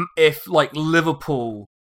if like Liverpool,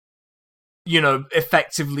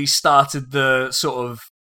 effectively started the sort of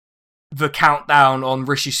the countdown on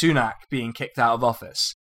Rishi Sunak being kicked out of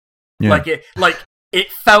office. Yeah. It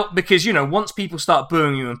felt, because once people start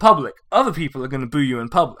booing you in public, other people are going to boo you in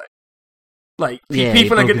public. Like,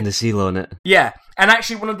 people are going to the seal on it. Yeah, and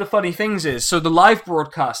actually, one of the funny things is, so the live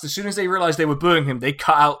broadcast, as soon as they realized they were booing him, they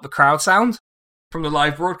cut out the crowd sound from the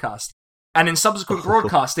live broadcast, and in subsequent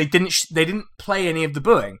broadcasts, they didn't play any of the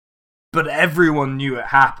booing, but everyone knew it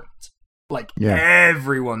happened. Like,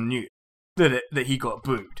 everyone knew that he got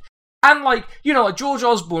booed, and like George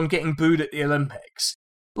Osborne getting booed at the Olympics.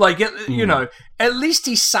 Like, at least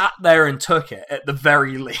he sat there and took it at the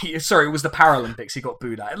very least. Sorry, it was the Paralympics he got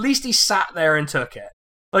booed at. At least he sat there and took it.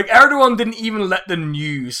 Like, Erdogan didn't even let the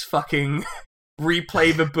news fucking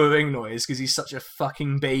replay the booing noise because he's such a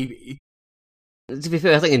fucking baby. To be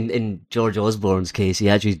fair, I think in George Osborne's case, he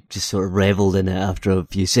actually just sort of revelled in it after a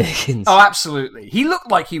few seconds. Oh, absolutely. He looked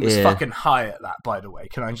like he was fucking high at that, by the way.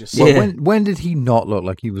 Can I just say? Well, when did he not look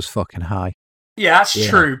like he was fucking high? Yeah, that's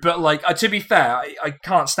true, but like, to be fair, I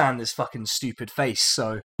can't stand this fucking stupid face,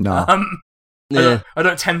 so... No. I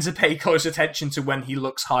don't tend to pay close attention to when he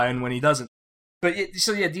looks high and when he doesn't. But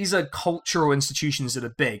these are cultural institutions that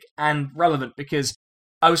are big and relevant, because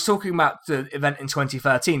I was talking about the event in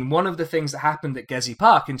 2013. One of the things that happened at Gezi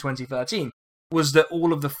Park in 2013 was that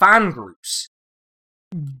all of the fan groups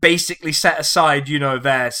basically set aside,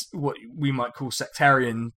 their what we might call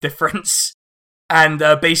sectarian difference, and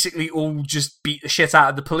basically all just beat the shit out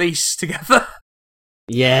of the police together.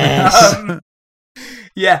 Yes.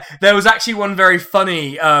 Yeah, there was actually one very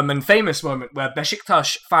funny and famous moment where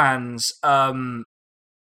Besiktas fans,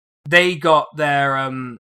 they got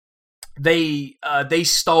their, they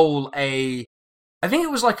stole I think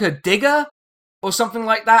it was like a digger or something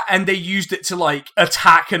like that, and they used it to like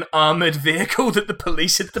attack an armored vehicle that the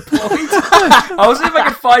police had deployed. I was wondering if I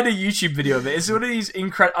could find a YouTube video of it. It's one of these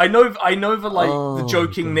incredible. I know the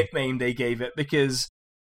joking nickname they gave it, because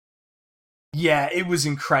yeah, it was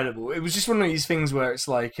incredible. It was just one of these things where it's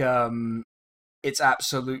like it's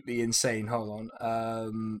absolutely insane. Hold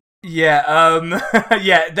on.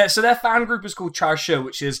 So their fan group is called Çarşı,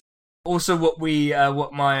 which is also what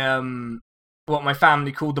my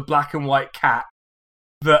family called the black and white cat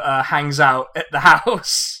that hangs out at the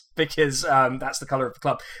house, because that's the color of the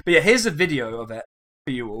club. But yeah, here's a video of it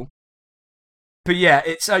for you all. But yeah,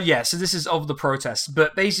 it's so this is of the protests,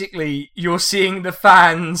 but basically you're seeing the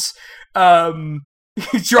fans who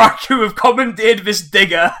have commandeered this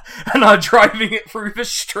digger and are driving it through the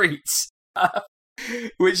streets,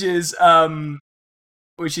 which is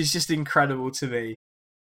just incredible to me.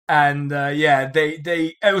 And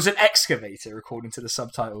it was an excavator, according to the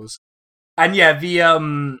subtitles. And yeah, the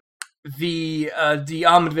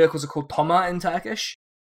armored vehicles are called Poma in Turkish.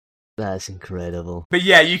 That's incredible. But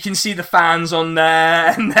yeah, you can see the fans on there,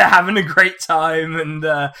 and they're having a great time. And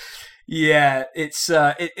it's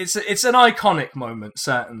an iconic moment,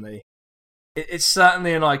 certainly. It's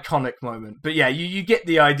certainly an iconic moment. But yeah, you get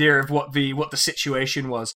the idea of what the situation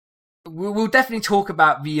was. We'll definitely talk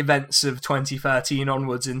about the events of 2013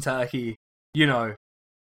 onwards in Turkey, in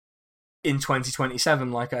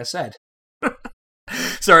 2027, like I said.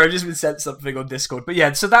 Sorry, I've just been sent something on Discord. But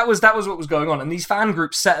yeah, so that was what was going on. And these fan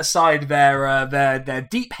groups set aside their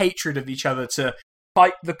deep hatred of each other to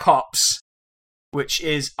fight the cops, which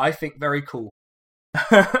is, I think, very cool.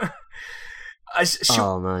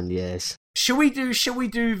 Oh man, yes. Should we do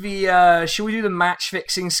the match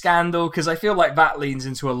fixing scandal? Because I feel like that leans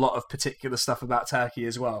into a lot of particular stuff about Turkey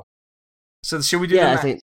as well. So should we do? Yeah, I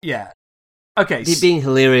think. Yeah. Okay. Being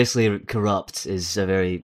hilariously corrupt is a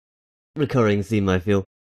very recurring theme, I feel.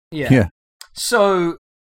 Yeah. So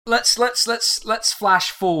let's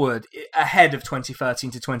flash forward ahead of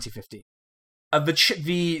 2013 to 2015.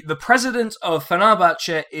 The president of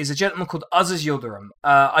Fenerbahce is a gentleman called Aziz Yildirim.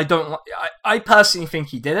 I personally think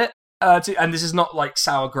he did it. And this is not like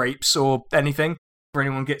sour grapes or anything, for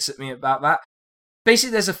anyone gets at me about that.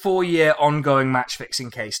 Basically, there's a 4-year ongoing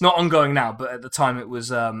match-fixing case. Not ongoing now, but at the time it was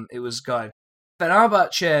going.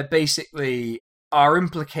 Fenerbahce basically are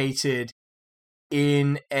implicated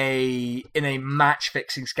in a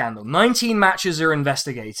match-fixing scandal. 19 matches are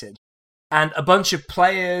investigated, and a bunch of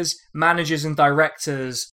players, managers, and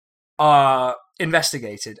directors are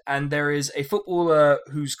investigated. And there is a footballer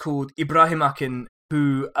who's called Ibrahim Akin,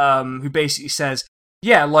 who basically says,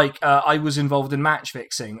 yeah, I was involved in match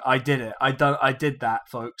fixing. I did it. I did that,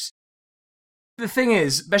 folks. The thing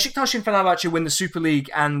is, Besiktas and Fenerbahce win the Super League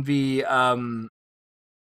and the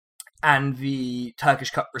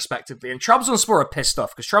Turkish Cup respectively, and Trabzonspor are pissed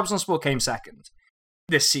off because Trabzonspor came second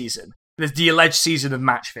this season. There's the alleged season of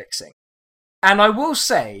match fixing, and I will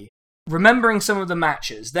say, remembering some of the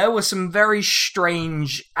matches, there were some very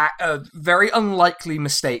strange, very unlikely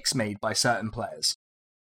mistakes made by certain players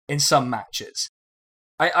in some matches.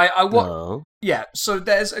 Yeah, so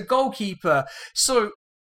there's a goalkeeper. So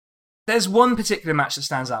there's one particular match that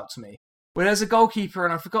stands out to me where there's a goalkeeper,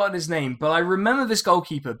 and I've forgotten his name, but I remember this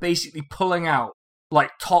goalkeeper basically pulling out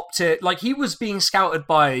top tier, he was being scouted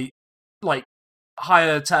by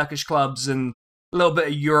higher Turkish clubs, and a little bit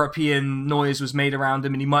of European noise was made around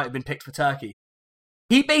him, and he might have been picked for Turkey.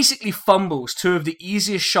 He basically fumbles two of the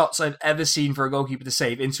easiest shots I've ever seen for a goalkeeper to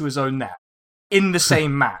save into his own net in the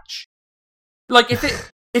same match.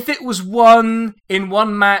 If it was one in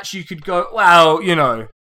one match, you could go, wow,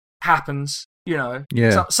 happens,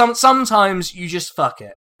 Yeah. Sometimes you just fuck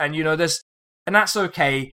it, and and that's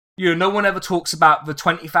okay. No one ever talks about the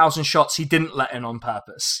 20,000 shots he didn't let in on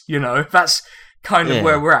purpose. That's kind of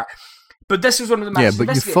where we're at. But this was one of the matches. Yeah,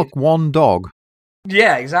 but you fuck one dog.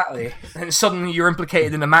 Yeah, exactly. And suddenly you're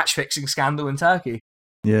implicated in a match-fixing scandal in Turkey.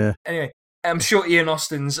 Yeah. Anyway, I'm sure Ian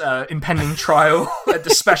Austin's impending trial at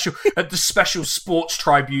the special sports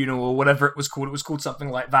tribunal or whatever it was called something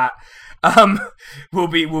like that, will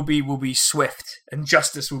be swift and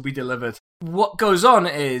justice will be delivered. What goes on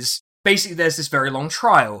is basically there's this very long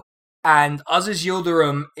trial, and Aziz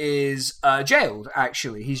Yildirim is jailed.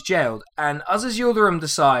 Actually, he's jailed, and Aziz Yildirim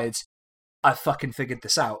decides, I fucking figured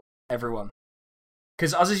this out, everyone.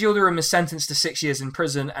 Because Aziz Yildirim is sentenced to 6 years in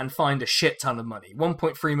prison and fined a shit ton of money,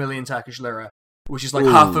 1.3 million Turkish lira, which is like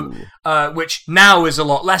which now is a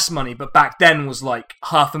lot less money, but back then was like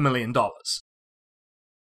 $500,000.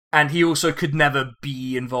 And he also could never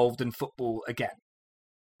be involved in football again.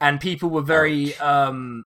 And people were very,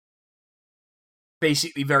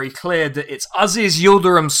 basically very clear that it's Aziz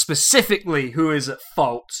Yildirim specifically who is at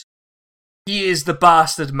fault. He is the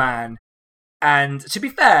bastard man. And to be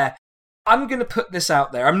fair, I'm going to put this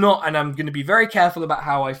out there. I'm going to be very careful about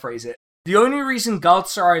how I phrase it. The only reason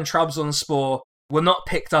Galatasaray and Trabzonspor were not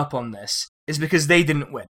picked up on this is because they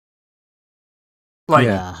didn't win.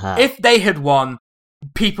 If they had won,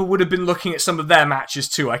 people would have been looking at some of their matches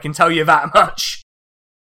too, I can tell you that much.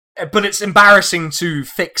 But it's embarrassing to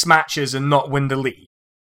fix matches and not win the league,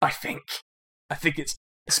 I think. I think it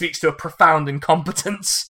speaks to a profound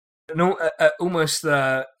incompetence, almost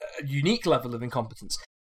a unique level of incompetence.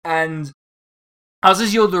 And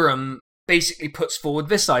Aziz Yildirim basically puts forward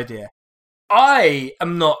this idea. I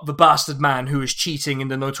am not the bastard man who is cheating in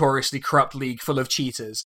the notoriously corrupt league full of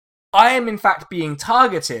cheaters. I am in fact being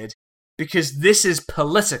targeted because this is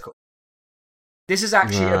political. This is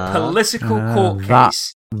actually a political court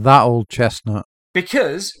case. That old chestnut.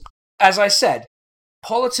 Because, as I said,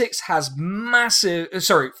 football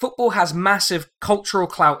has massive cultural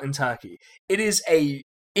clout in Turkey.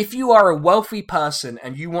 If you are a wealthy person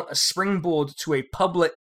and you want a springboard to a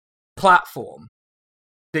public platform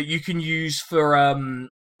that you can use for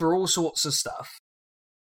all sorts of stuff,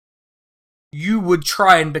 you would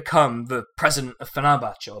try and become the president of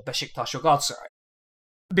Fenerbahce or Beşiktaş or Galatasaray.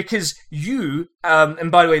 Because you, and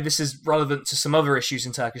by the way, this is relevant to some other issues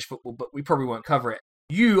in Turkish football, but we probably won't cover it.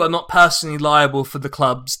 You are not personally liable for the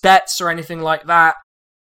club's debts or anything like that.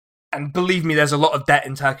 And believe me, there's a lot of debt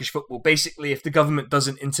in Turkish football. Basically, if the government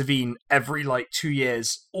doesn't intervene every 2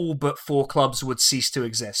 years, all but 4 clubs would cease to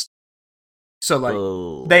exist.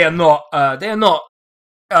 So they are not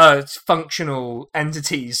functional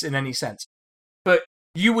entities in any sense. But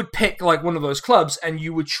you would pick one of those clubs and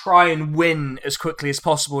you would try and win as quickly as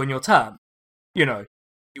possible in your term.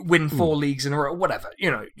 Win 4 leagues in a row, whatever.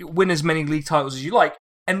 Win as many league titles as you like.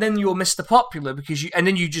 And then you're Mr. Popular and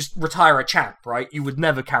then you just retire a champ, right? You would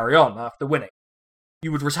never carry on after winning.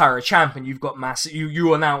 You would retire a champ and you've got massive,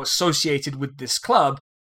 you are now associated with this club,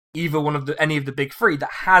 either any of the big 3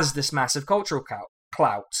 that has this massive cultural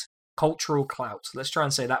clout. Cultural clout. Let's try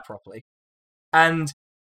and say that properly. And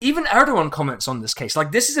even Erdogan comments on this case.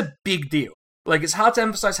 This is a big deal. It's hard to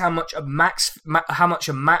emphasize how much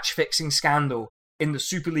a match-fixing scandal in the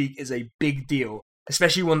Super League is a big deal,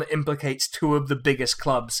 especially one that implicates 2 of the biggest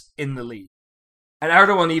clubs in the league. And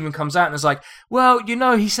Erdogan even comes out and is like, well,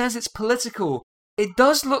 he says it's political. It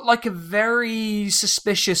does look like a very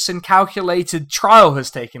suspicious and calculated trial has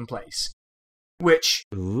taken place. Which,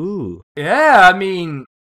 yeah, I mean,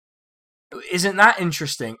 isn't that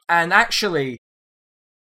interesting? And actually,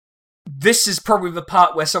 this is probably the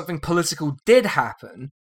part where something political did happen,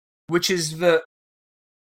 which is that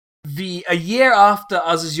a year after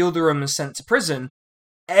Aziz Yildirim is sent to prison,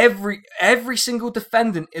 every single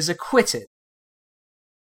defendant is acquitted.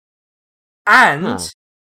 And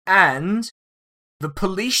the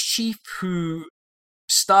police chief who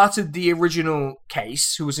started the original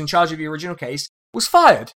case, who was in charge of the original case, was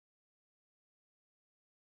fired.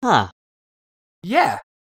 Yeah.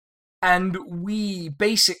 And we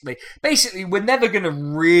basically, we're never going to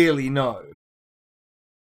really know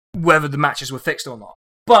whether the matches were fixed or not.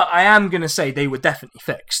 But I am going to say they were definitely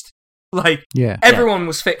fixed. Everyone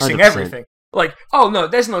was fixing 100%. Everything. Oh no,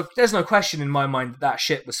 there's no question in my mind that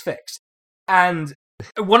shit was fixed. And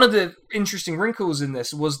one of the interesting wrinkles in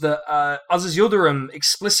this was that Aziz Yildirim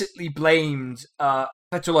explicitly blamed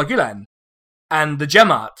Fethullah Gulen and the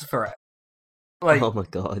Jemaat for it. Oh my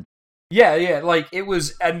god. Yeah, it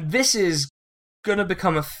was, and this is gonna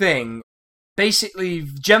become a thing. Basically,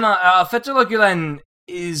 Fethullah Gulen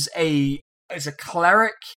is a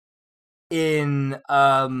cleric in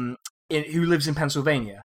who lives in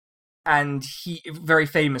Pennsylvania, and he very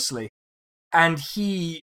famously, and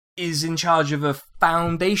he is in charge of a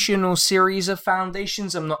foundation or series of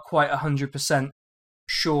foundations. I'm not quite 100%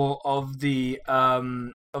 sure of the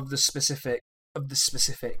specific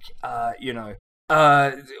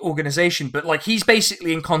organization, but like he's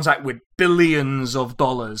basically in contact with billions of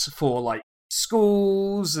dollars for like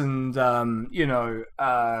schools and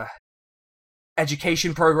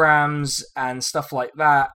education programs and stuff like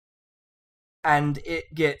that. And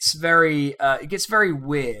it gets very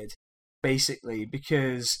weird, basically,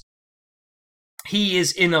 because he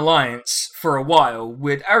is in alliance for a while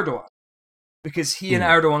with Erdogan, because he and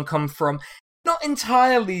Erdogan come from not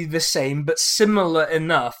entirely the same, but similar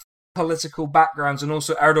enough political backgrounds, and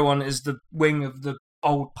also Erdogan is the wing of the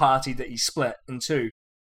old party that he split in two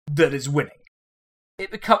that is winning.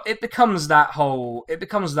 It becomes that whole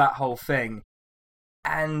thing,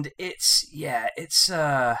 and it's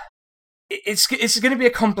going to be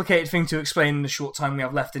a complicated thing to explain in the short time we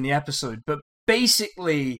have left in the episode, but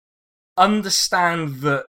basically understand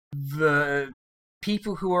that the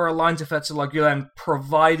people who are aligned to Fethullah Gulen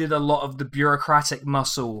provided a lot of the bureaucratic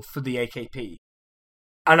muscle for the AKP.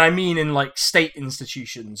 And I mean in like state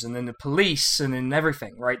institutions and in the police and in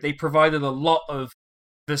everything, right? They provided a lot of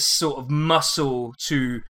this sort of muscle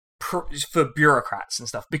for bureaucrats and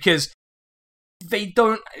stuff, because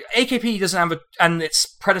AKP doesn't have and its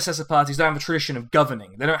predecessor parties don't have a tradition of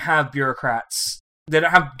governing. They don't have bureaucrats. They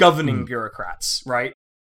don't have governing bureaucrats, right?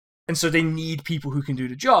 And so they need people who can do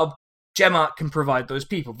the job. Cemaat can provide those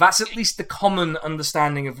people. That's at least the common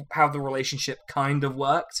understanding of how the relationship kind of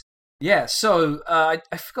worked. Yeah, so I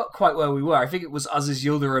forgot quite where we were. I think it was Aziz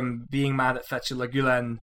Yildirim being mad at Fethullah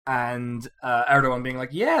Gulen and Erdogan being like,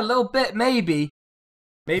 yeah, a little bit, maybe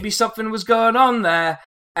something was going on there.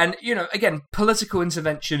 And, again, political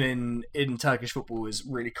intervention in Turkish football is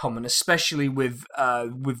really common, especially with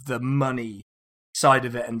the money side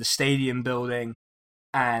of it and the stadium building.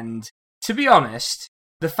 And to be honest,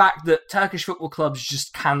 the fact that Turkish football clubs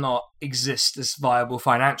just cannot exist as viable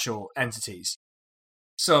financial entities.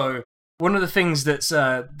 So one of the things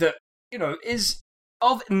is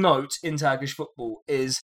of note in Turkish football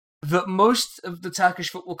is that most of the Turkish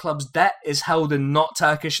football club's debt is held in not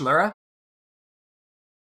Turkish lira.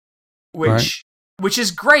 Which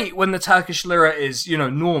is great when the Turkish lira is,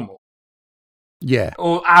 normal. Yeah.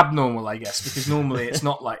 Or abnormal, I guess, because normally it's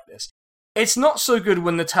not like this. It's not so good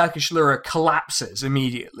when the Turkish lira collapses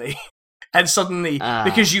immediately. And suddenly,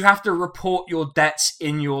 because you have to report your debts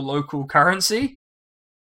in your local currency,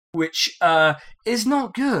 which is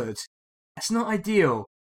not good. It's not ideal.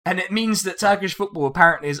 And it means that Turkish football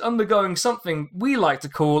apparently is undergoing something we like to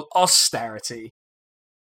call austerity.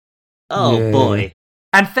 Oh, boy.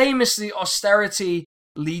 And famously, austerity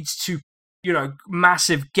leads to,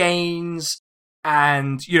 massive gains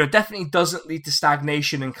and, definitely doesn't lead to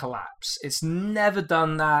stagnation and collapse. It's never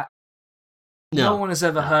done that. No one has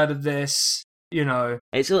ever heard of this,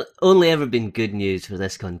 It's only ever been good news for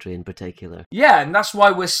this country in particular. Yeah, and that's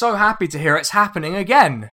why we're so happy to hear it's happening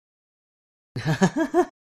again.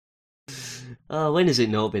 Oh, when has it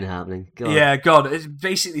not been happening? God. Yeah, God, it's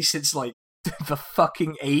basically since, the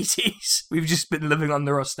fucking 80s. We've just been living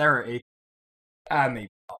under austerity. Maybe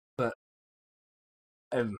not, but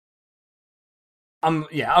I'm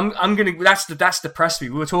gonna. That's depressed me.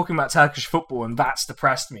 We were talking about Turkish football, and that's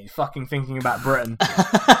depressed me. Fucking thinking about Britain.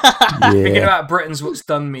 Thinking about Britain's what's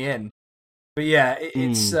done me in. But yeah,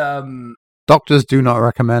 it's doctors do not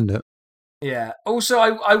recommend it. Yeah. Also,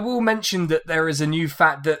 I will mention that there is a new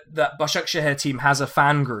fact that Başakşehir team has a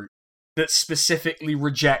fan group that specifically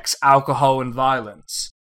rejects alcohol and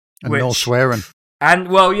violence. And no swearing. And,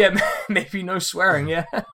 well, yeah, maybe no swearing, yeah.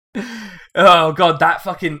 Oh, God, that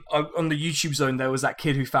fucking... On the YouTube Zone, there was that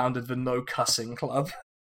kid who founded the No Cussing Club.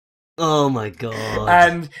 Oh, my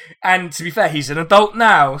God. And to be fair, he's an adult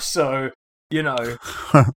now, so, so,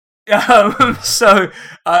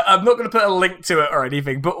 I'm not going to put a link to it or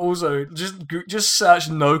anything, but also, just search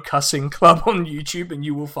No Cussing Club on YouTube and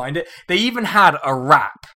you will find it. They even had a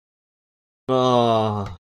rap.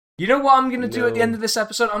 Oh. You know what I'm going to do at the end of this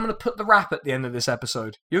episode? I'm going to put the rap at the end of this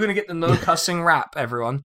episode. You're going to get the no cussing rap,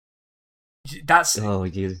 everyone. That's... Oh,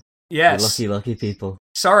 you... Yes. Lucky people.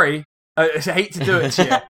 Sorry. I hate to do it to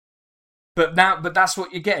you. But that's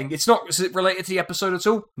what you're getting. Is it related to the episode at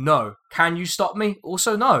all? No. Can you stop me?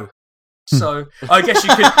 Also, no. So I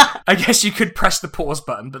guess you could press the pause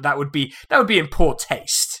button, but that would be in poor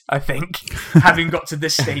taste, I think, having got to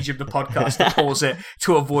this stage of the podcast to pause it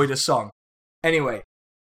to avoid a song. Anyway,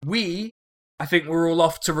 I think we're all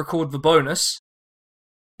off to record the bonus.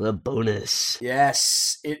 The bonus.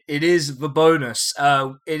 Yes, it is the bonus.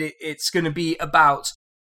 It's going to be about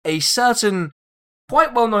a certain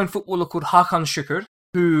quite well-known footballer called Hakan Şükür,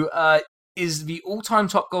 who is the all-time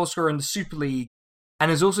top goal scorer in the Super League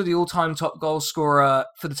and is also the all-time top goal scorer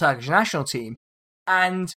for the Turkish national team.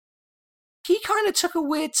 And he kind of took a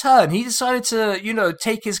weird turn. He decided to,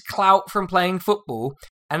 take his clout from playing football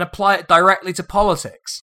and apply it directly to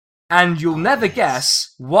politics. And you'll never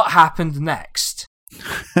guess what happened next.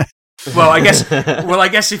 Well, I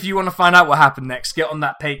guess if you want to find out what happened next, get on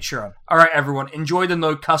that Patreon. All right, everyone, enjoy the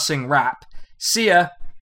no cussing rap. See ya.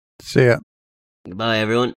 See ya. Goodbye,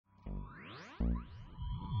 everyone.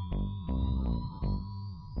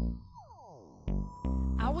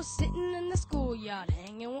 I was sitting in the schoolyard,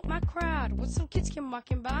 hanging with my crowd, with some kids came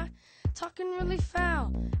walking by, talking really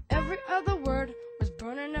foul. Every other word was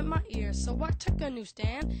burning in my ears, so I took a new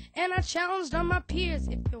stand, and I challenged all my peers.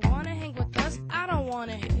 If you